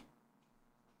party.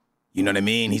 You know what I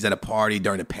mean? He's at a party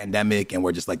during a pandemic, and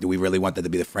we're just like, do we really want that to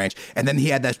be the franchise? And then he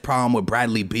had that problem with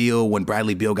Bradley Beal when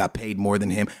Bradley Beal got paid more than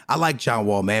him. I like John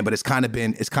Wall, man, but it's kind of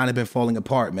been falling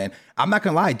apart, man. I'm not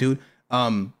gonna lie, dude.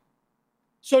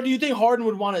 So do you think Harden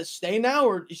would want to stay now,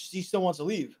 or he still wants to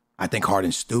leave? I think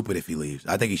Harden's stupid if he leaves.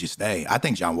 I think he should stay. I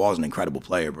think John Wall's an incredible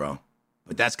player, bro.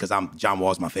 But that's because John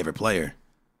Wall's my favorite player.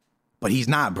 But he's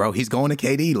not, bro. He's going to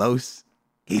KD, Los.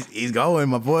 He's going,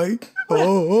 my boy.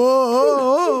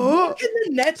 What can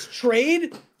the Nets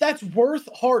trade that's worth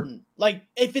Harden? Like,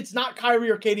 if it's not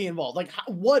Kyrie or KD involved, like,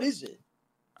 what is it?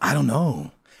 I don't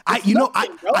know. I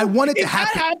wanted to happen.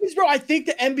 If that happens, bro, I think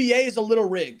the NBA is a little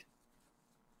rigged.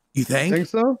 You think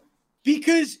so?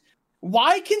 Because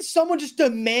why can someone just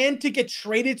demand to get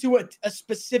traded to a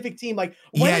specific team? Like,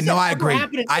 I agree.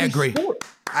 I agree.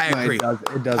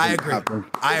 It doesn't happen.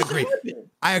 I agree.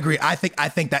 I agree. I think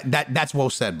that's well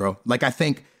said, bro. Like, I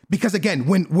think because again,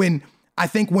 when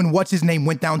what's his name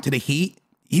went down to the Heat,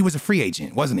 he was a free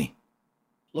agent, wasn't he?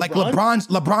 Like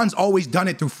LeBron's always done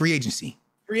it through free agency.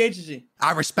 Free agency.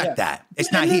 I respect that. It's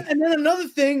and not then, And then another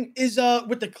thing is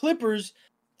with the Clippers,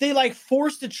 they like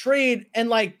forced a trade, and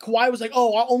like Kawhi was like,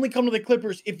 "Oh, I'll only come to the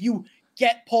Clippers if you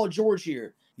get Paul George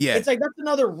here." Yeah, it's like that's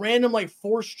another random like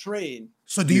forced trade.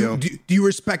 So do you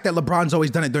respect that LeBron's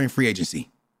always done it during free agency?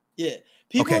 Yeah.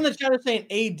 People in the chat are saying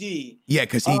AD. Yeah,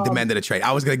 because he demanded a trade.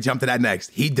 I was gonna jump to that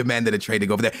next. He demanded a trade to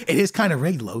go over there. It is kind of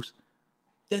rigged, Los.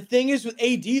 The thing is with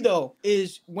AD though,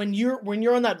 is when you're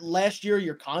on that last year of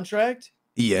your contract,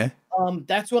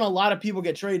 that's when a lot of people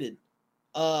get traded.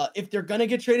 If they're gonna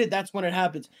get traded, that's when it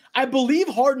happens. I believe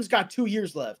Harden's got 2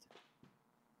 years left.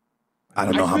 I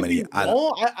don't know how many.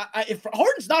 If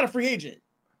Harden's not a free agent.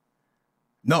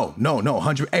 No.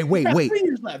 100. Hey, wait. 3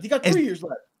 years left. He got 3 years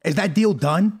left. Is that deal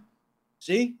done?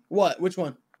 See what? Which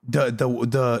one?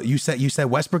 The you said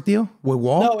Westbrook deal with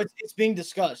Wall? No, it's being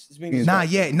discussed. It's being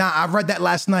discussed. Nah. I read that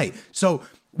last night. So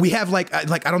we have like I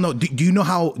don't know. Do you know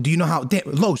how? Damn,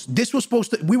 Los, this was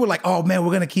supposed to. We were like, oh man,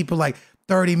 we're gonna keep it like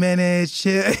 30 minutes.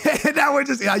 Shit. Now we're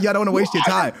just y'all don't want to waste your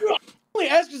time. I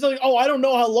ask you something. Oh, I don't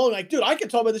know how long. Like, dude, I can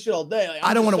talk about this shit all day. Like,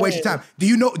 I don't want to waste your time. Do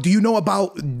you know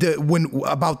about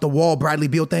the Wall Bradley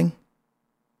Beal thing,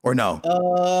 or no?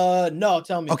 No.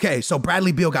 Tell me. Okay, so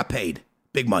Bradley Beal got paid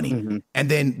big money, and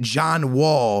then John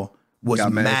Wall was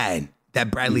mad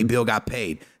that Bradley Beal got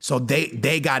paid. So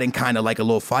they got in kind of like a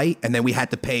little fight, and then we had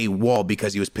to pay Wall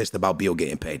because he was pissed about Beal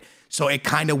getting paid. So it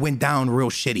kind of went down real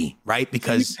shitty, right?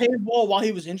 Because so you paid Wall while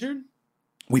he was injured.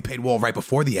 We paid Wall right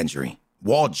before the injury.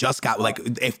 Wall just got like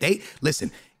if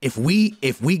we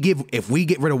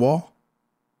get rid of Wall,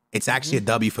 it's actually a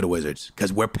W for the Wizards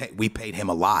because we paid him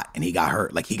a lot and he got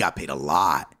hurt. Like he got paid a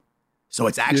lot, so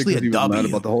it's actually a W. Mad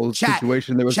about the whole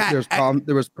situation. There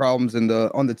was problems on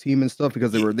the team and stuff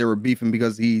because they were beefing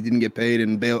because he didn't get paid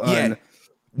and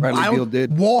Bradley Beal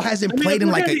did. Wall hasn't played in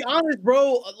like to be honest,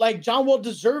 bro. Like John Wall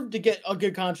deserved to get a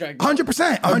good contract.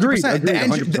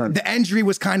 100%. The injury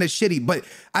was kind of shitty, but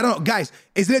I don't know, guys.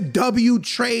 Is it a W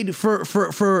trade for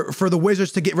the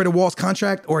Wizards to get rid of Wall's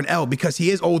contract or an L because he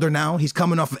is older now? He's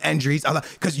coming off of injuries.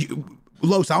 Because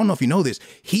Los, I don't know if you know this.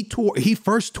 He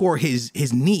first tore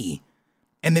his knee,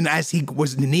 and then as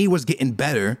the knee was getting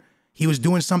better, he was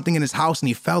doing something in his house and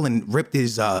he fell and ripped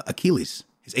his Achilles,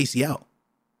 his ACL.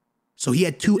 So he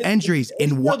had 2 injuries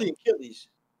in one.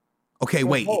 Okay,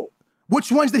 wait.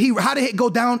 Which ones how did it go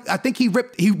down? I think he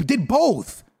did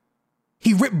both.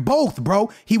 He ripped both, bro.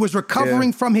 He was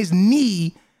recovering from his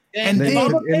knee. And then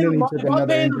if I'm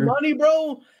paying the money,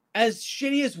 bro, as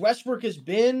shitty as Westbrook has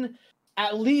been,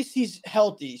 at least he's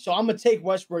healthy. So I'm going to take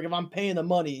Westbrook if I'm paying the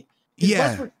money.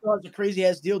 Westbrook has a crazy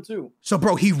ass deal too. So,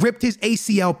 bro, he ripped his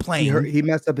ACL playing. He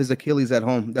messed up his Achilles at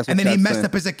home. And then he messed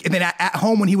up and then at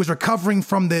home when he was recovering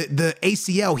from the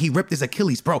ACL, he ripped his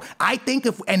Achilles, bro. I think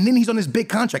and then he's on this big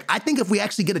contract. I think if we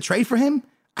actually get a trade for him,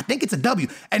 I think it's a W.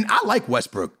 And I like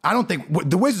Westbrook. I don't think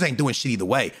the Wizards ain't doing shit either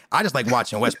way. I just like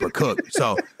watching Westbrook cook.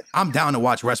 So I'm down to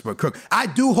watch Westbrook cook. I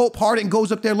do hope Harden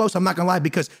goes up there low. So I'm not gonna lie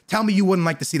because tell me you wouldn't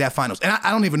like to see that finals. And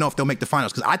I don't even know if they'll make the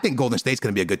finals because I think Golden State's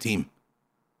gonna be a good team.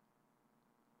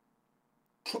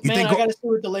 I gotta see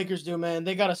what the Lakers do, man.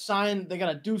 They gotta sign. They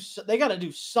gotta do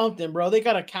something, bro. They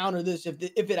gotta counter this if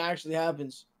it actually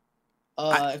happens.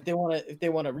 If they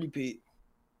want to repeat.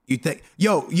 You think,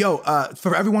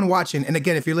 for everyone watching, and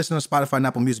again, if you're listening to Spotify and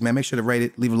Apple Music, man, make sure to rate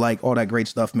it, leave a like, all that great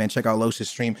stuff, man. Check out Los'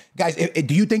 stream, guys.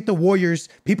 Do you think the Warriors?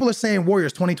 People are saying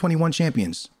Warriors 2021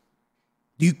 champions.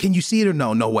 Can you see it or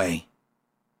no? No way,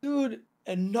 dude.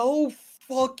 And no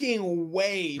fucking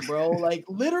way, bro. Like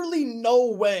literally no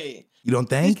way. You don't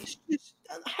think?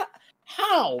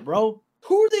 How, bro?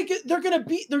 Who are they? They're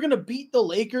gonna beat the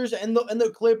Lakers and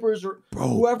the Clippers or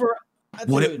whoever.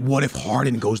 What if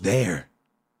Harden goes there?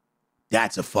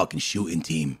 That's a fucking shooting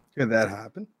team. Could that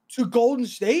happen? To Golden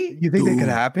State? You think that could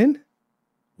happen?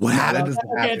 What happened?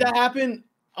 Okay, if that happened,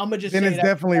 I'm gonna just. Then it's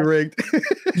definitely rigged.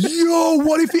 Yo,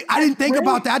 what if I didn't think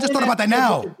about that? I just thought about that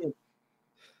now.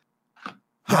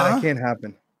 That can't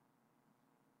happen.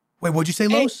 Wait, what'd you say,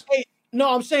 Los? Hey,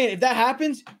 no, I'm saying if that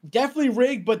happens, definitely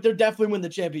rigged, but they're definitely win the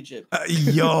championship.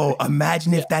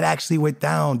 Imagine if that actually went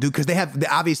down, dude. Because they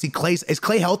obviously Clay. Is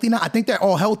Clay healthy now? I think they're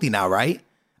all healthy now, right?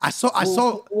 I saw.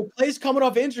 Well, Clay's coming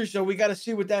off injury, so we got to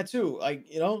see with that too. Like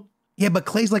Yeah, but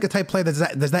Clay's like a type player. Does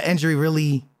that injury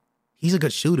really? He's a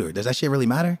good shooter. Does that shit really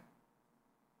matter?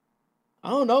 I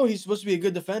don't know. He's supposed to be a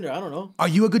good defender. I don't know. Are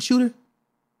you a good shooter?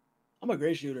 I'm a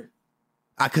great shooter.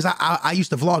 because I used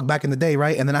to vlog back in the day,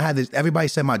 right? And then I had this. Everybody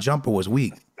said my jumper was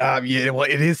weak. Yeah, well,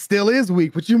 still is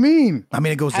weak. What you mean? I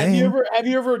mean, it goes Have in. you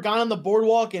ever gone on the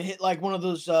boardwalk and hit like one of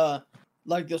those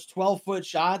like those 12-foot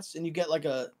shots and you get like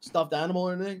a stuffed animal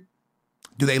or anything?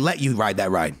 Do they let you ride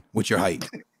that ride with your height?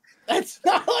 That's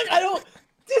not like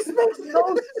this makes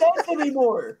no sense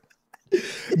anymore.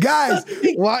 Guys,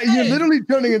 why you're literally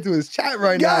turning into his chat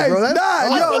right now, bro?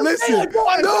 Listen.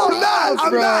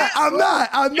 I'm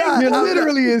not. You're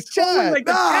literally his chat.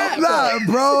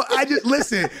 Bro. I just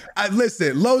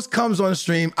listen. Los comes on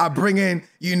stream. I bring in,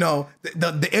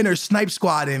 the inner snipe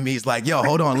squad in me. He's like, yo,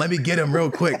 hold on, let me get him real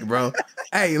quick, bro.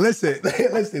 Hey, listen.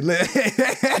 Listen,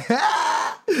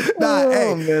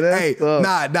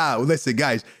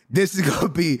 guys. This is gonna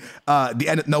be the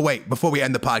end. No, wait. Before we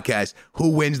end the podcast, who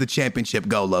wins the championship?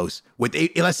 Go, Los.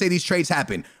 Let's say these trades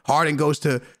happen. Harden goes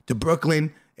to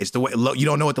Brooklyn. It's the way you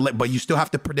don't know but you still have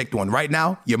to predict one right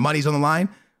now. Your money's on the line.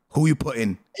 Who you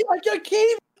putting? I can't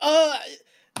even.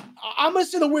 I'm gonna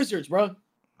say the Wizards, bro.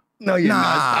 No, you're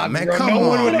not. Man, bro. come no on,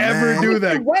 one would ever do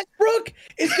that. Westbrook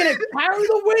is going to carry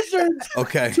the Wizards to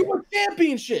a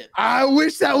championship. I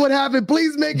wish that would happen.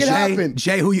 Please make it happen.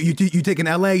 Jay, who you taking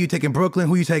LA? You taking Brooklyn?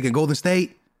 Who you taking? Golden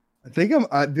State? I think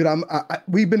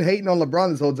we've been hating on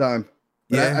LeBron this whole time.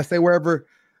 Yeah. I say wherever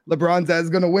LeBron's at is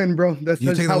going to win, bro. That's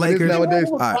how it is nowadays.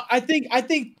 Right. I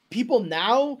think people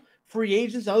now, free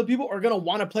agents, other people are going to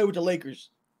want to play with the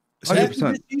Lakers.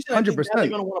 100%. 100%. They're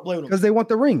going to want to play with them because they want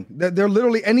the ring. They're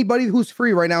literally anybody who's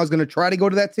free right now is going to try to go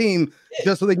to that team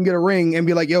just so they can get a ring and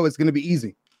be like, yo, it's going to be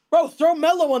easy. Bro, throw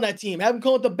Melo on that team. Have him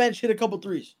come off the bench, hit a couple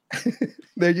threes.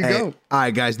 There you go. All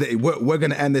right, guys, we're going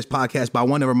to end this podcast, but I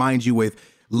want to remind you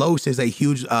Los is a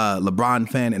huge LeBron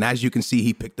fan, and as you can see,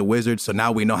 he picked the Wizards. So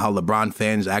now we know how LeBron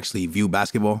fans actually view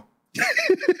basketball.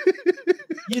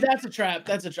 Yeah, that's a trap. I'm out.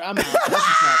 That's a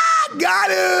trap. Got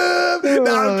him.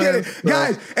 No, I'm kidding.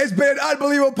 Guys, it's been an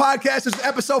unbelievable podcast. This is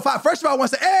episode 5. First of all, I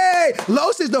want to say, hey,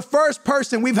 Los is the first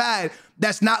person we've had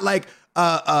that's not like,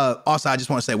 also, I just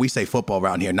want to say we say football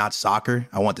around here, not soccer.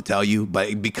 I want to tell you,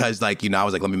 but because I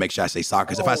was like, let me make sure I say soccer.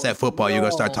 Because if I said football, you're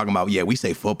going to start talking about, we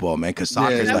say football, man, because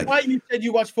soccer is like. Why you said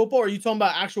you watch football, or are you talking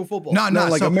about actual football? No,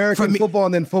 like American football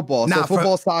and then football. So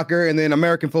football, soccer, and then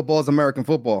American football is American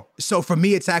football. So for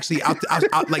me, it's actually,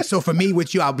 so for me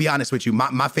with you, I'll be honest with you,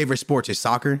 my favorite sports is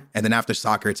soccer. And then after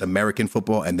soccer, it's American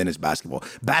football, and then it's basketball.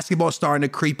 Basketball's starting to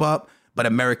creep up. But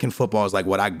American football is like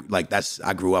what I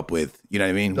grew up with. You know what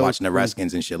I mean? Watching the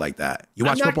Redskins and shit like that. You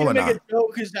watch football or not? I'm not gonna make a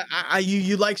joke because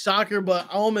you like soccer, but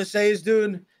all I'm gonna say is,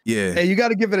 dude. Yeah. Hey, you got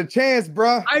to give it a chance,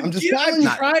 bro. I'm just telling you.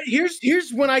 Tried.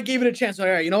 Here's when I gave it a chance. All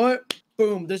right, you know what?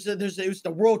 Boom. It was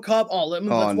the World Cup. let's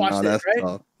watch this, right?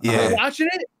 Tough. Yeah. I'm watching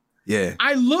it. Yeah.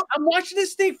 I'm watching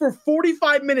this thing for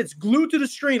 45 minutes, glued to the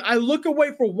screen. I look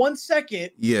away for 1 second.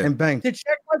 Yeah. And bang. To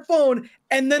check my phone,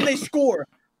 and then they score.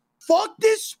 Fuck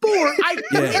this sport.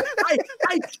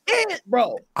 I can't,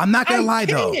 bro. I'm not gonna lie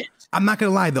though.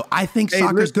 I think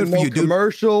soccer's good for you, dude.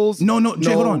 Commercials. No,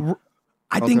 Jay, hold on.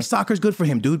 I think soccer's good for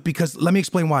him, dude, because let me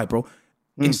explain why, bro.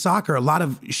 In soccer, a lot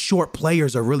of short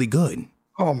players are really good.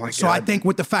 Oh my God. So I think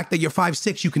with the fact that you're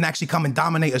 5'6", you can actually come and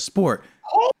dominate a sport.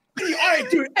 All right,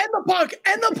 dude, end the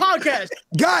podcast.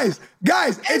 Guys,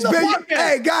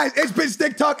 it's been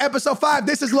Stick Talk episode 5.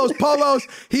 This is Los Polos.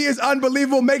 He is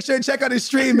unbelievable. Make sure to check out his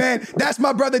stream, man. That's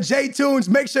my brother JTunes.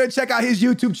 Make sure to check out his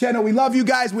YouTube channel. We love you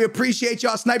guys. We appreciate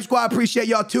y'all. Snipe Squad, appreciate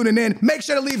y'all tuning in. Make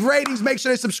sure to leave ratings. Make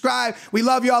sure to subscribe. We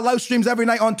love y'all. Live streams every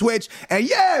night on Twitch. And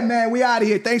yeah, man, we out of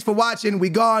here. Thanks for watching. We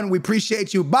gone. We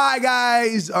appreciate you. Bye,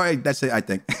 guys. All right, that's it, I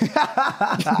think.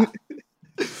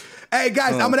 Hey,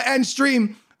 guys, I'm going to end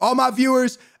stream. All my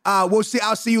viewers, I'll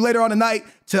see you later on tonight.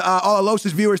 To all of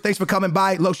Los's viewers, thanks for coming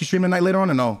by. Los, you streaming tonight later on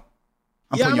or no?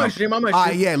 I'm gonna stream. All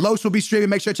right, yeah, Los will be streaming.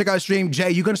 Make sure to check out his stream. Jay,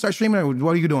 you gonna start streaming or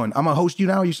what are you doing? I'm gonna host you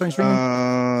now. You starting streaming?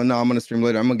 No, I'm gonna stream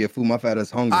later. I'm gonna get food. My fat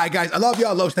ass hungry. All right, guys, I love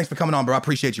y'all. Los, thanks for coming on, bro. I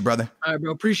appreciate you, brother. All right,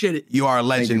 bro. Appreciate it. You are a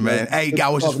legend, man. Hey, I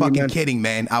was just fucking kidding,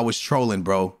 man. I was trolling,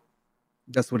 bro.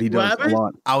 That's what he does a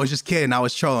lot. I was just kidding. I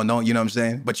was trolling. Don't you know what I'm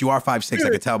saying? But you are 5'6". I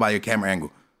could tell by your camera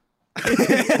angle. All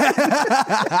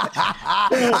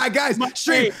right, guys,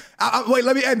 stream. Wait,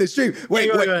 let me end the stream. Wait.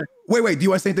 Do you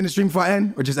want to say anything to stream before I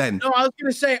end, or just end? No, I was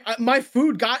gonna say my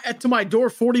food got to my door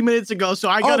 40 minutes ago, so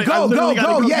I gotta go.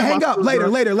 Yeah, hang up. Later,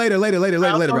 bro.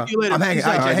 I'm hanging.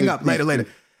 All right, hang up. Later.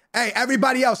 Hey,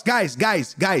 everybody else, guys.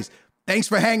 Thanks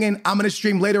for hanging. I'm gonna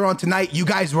stream later on tonight. You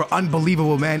guys were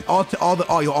unbelievable, man. All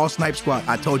Snipe Squad.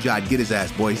 I told you I'd get his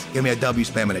ass, boys. Give me a W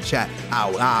spam in the chat.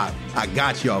 I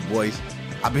got y'all, boys.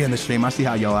 I'll be in the stream. I see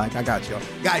how y'all like. I got y'all.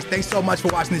 Guys, thanks so much for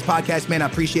watching this podcast, man. I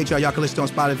appreciate y'all. Y'all can listen on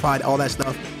Spotify, all that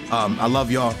stuff. I love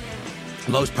y'all.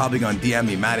 Lo's probably gonna DM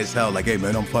me mad as hell, like, hey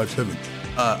man, I'm 5'7".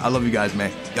 I love you guys,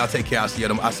 man. Y'all take care. I'll see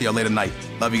y'all later tonight.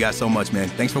 Love you guys so much, man.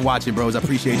 Thanks for watching, bros. I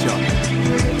appreciate y'all.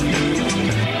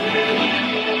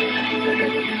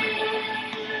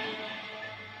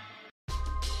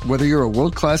 Whether you're a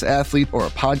world-class athlete or a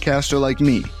podcaster like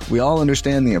me, we all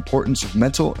understand the importance of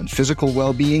mental and physical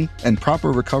well-being and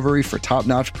proper recovery for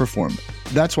top-notch performance.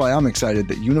 That's why I'm excited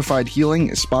that Unified Healing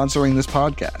is sponsoring this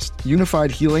podcast.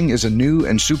 Unified Healing is a new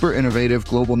and super innovative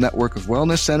global network of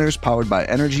wellness centers powered by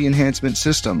Energy Enhancement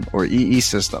System, or EE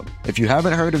System. If you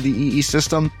haven't heard of the EE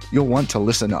System, you'll want to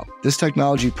listen up. This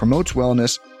technology promotes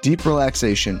wellness, deep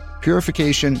relaxation,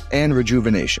 purification, and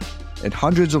rejuvenation. In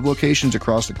hundreds of locations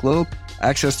across the globe,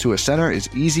 access to a center is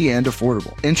easy and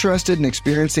affordable. Interested in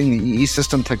experiencing the EE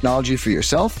System technology for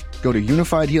yourself? Go to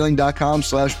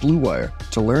unifiedhealing.com/bluewire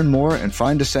to learn more and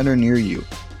find a center near you.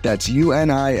 That's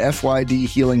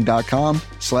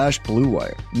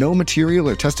unifydhealing.com/bluewire. No material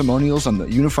or testimonials on the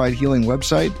Unified Healing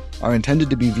website are intended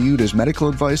to be viewed as medical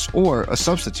advice or a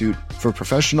substitute for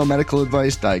professional medical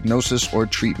advice, diagnosis, or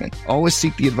treatment. Always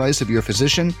seek the advice of your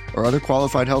physician or other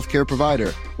qualified healthcare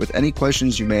provider with any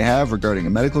questions you may have regarding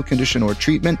a medical condition or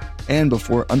treatment and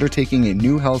before undertaking a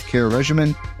new healthcare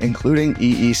regimen, including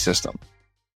EE System.